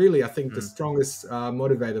that was really, I think, the strongest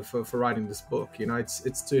motivator for writing this book.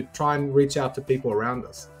 It's to try and reach out to people around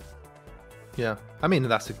us. Yeah, I mean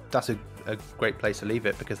that's a great place to leave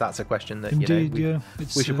it, because that's a question that Indeed,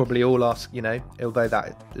 we should probably all ask. Although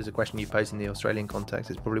that is a question you pose in the Australian context,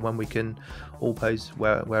 it's probably one we can all pose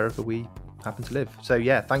wherever we happen to live. So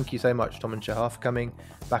yeah, thank you so much, Tom and Shahar, for coming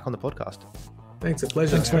back on the podcast. Thanks, a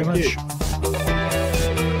pleasure. Thanks very much.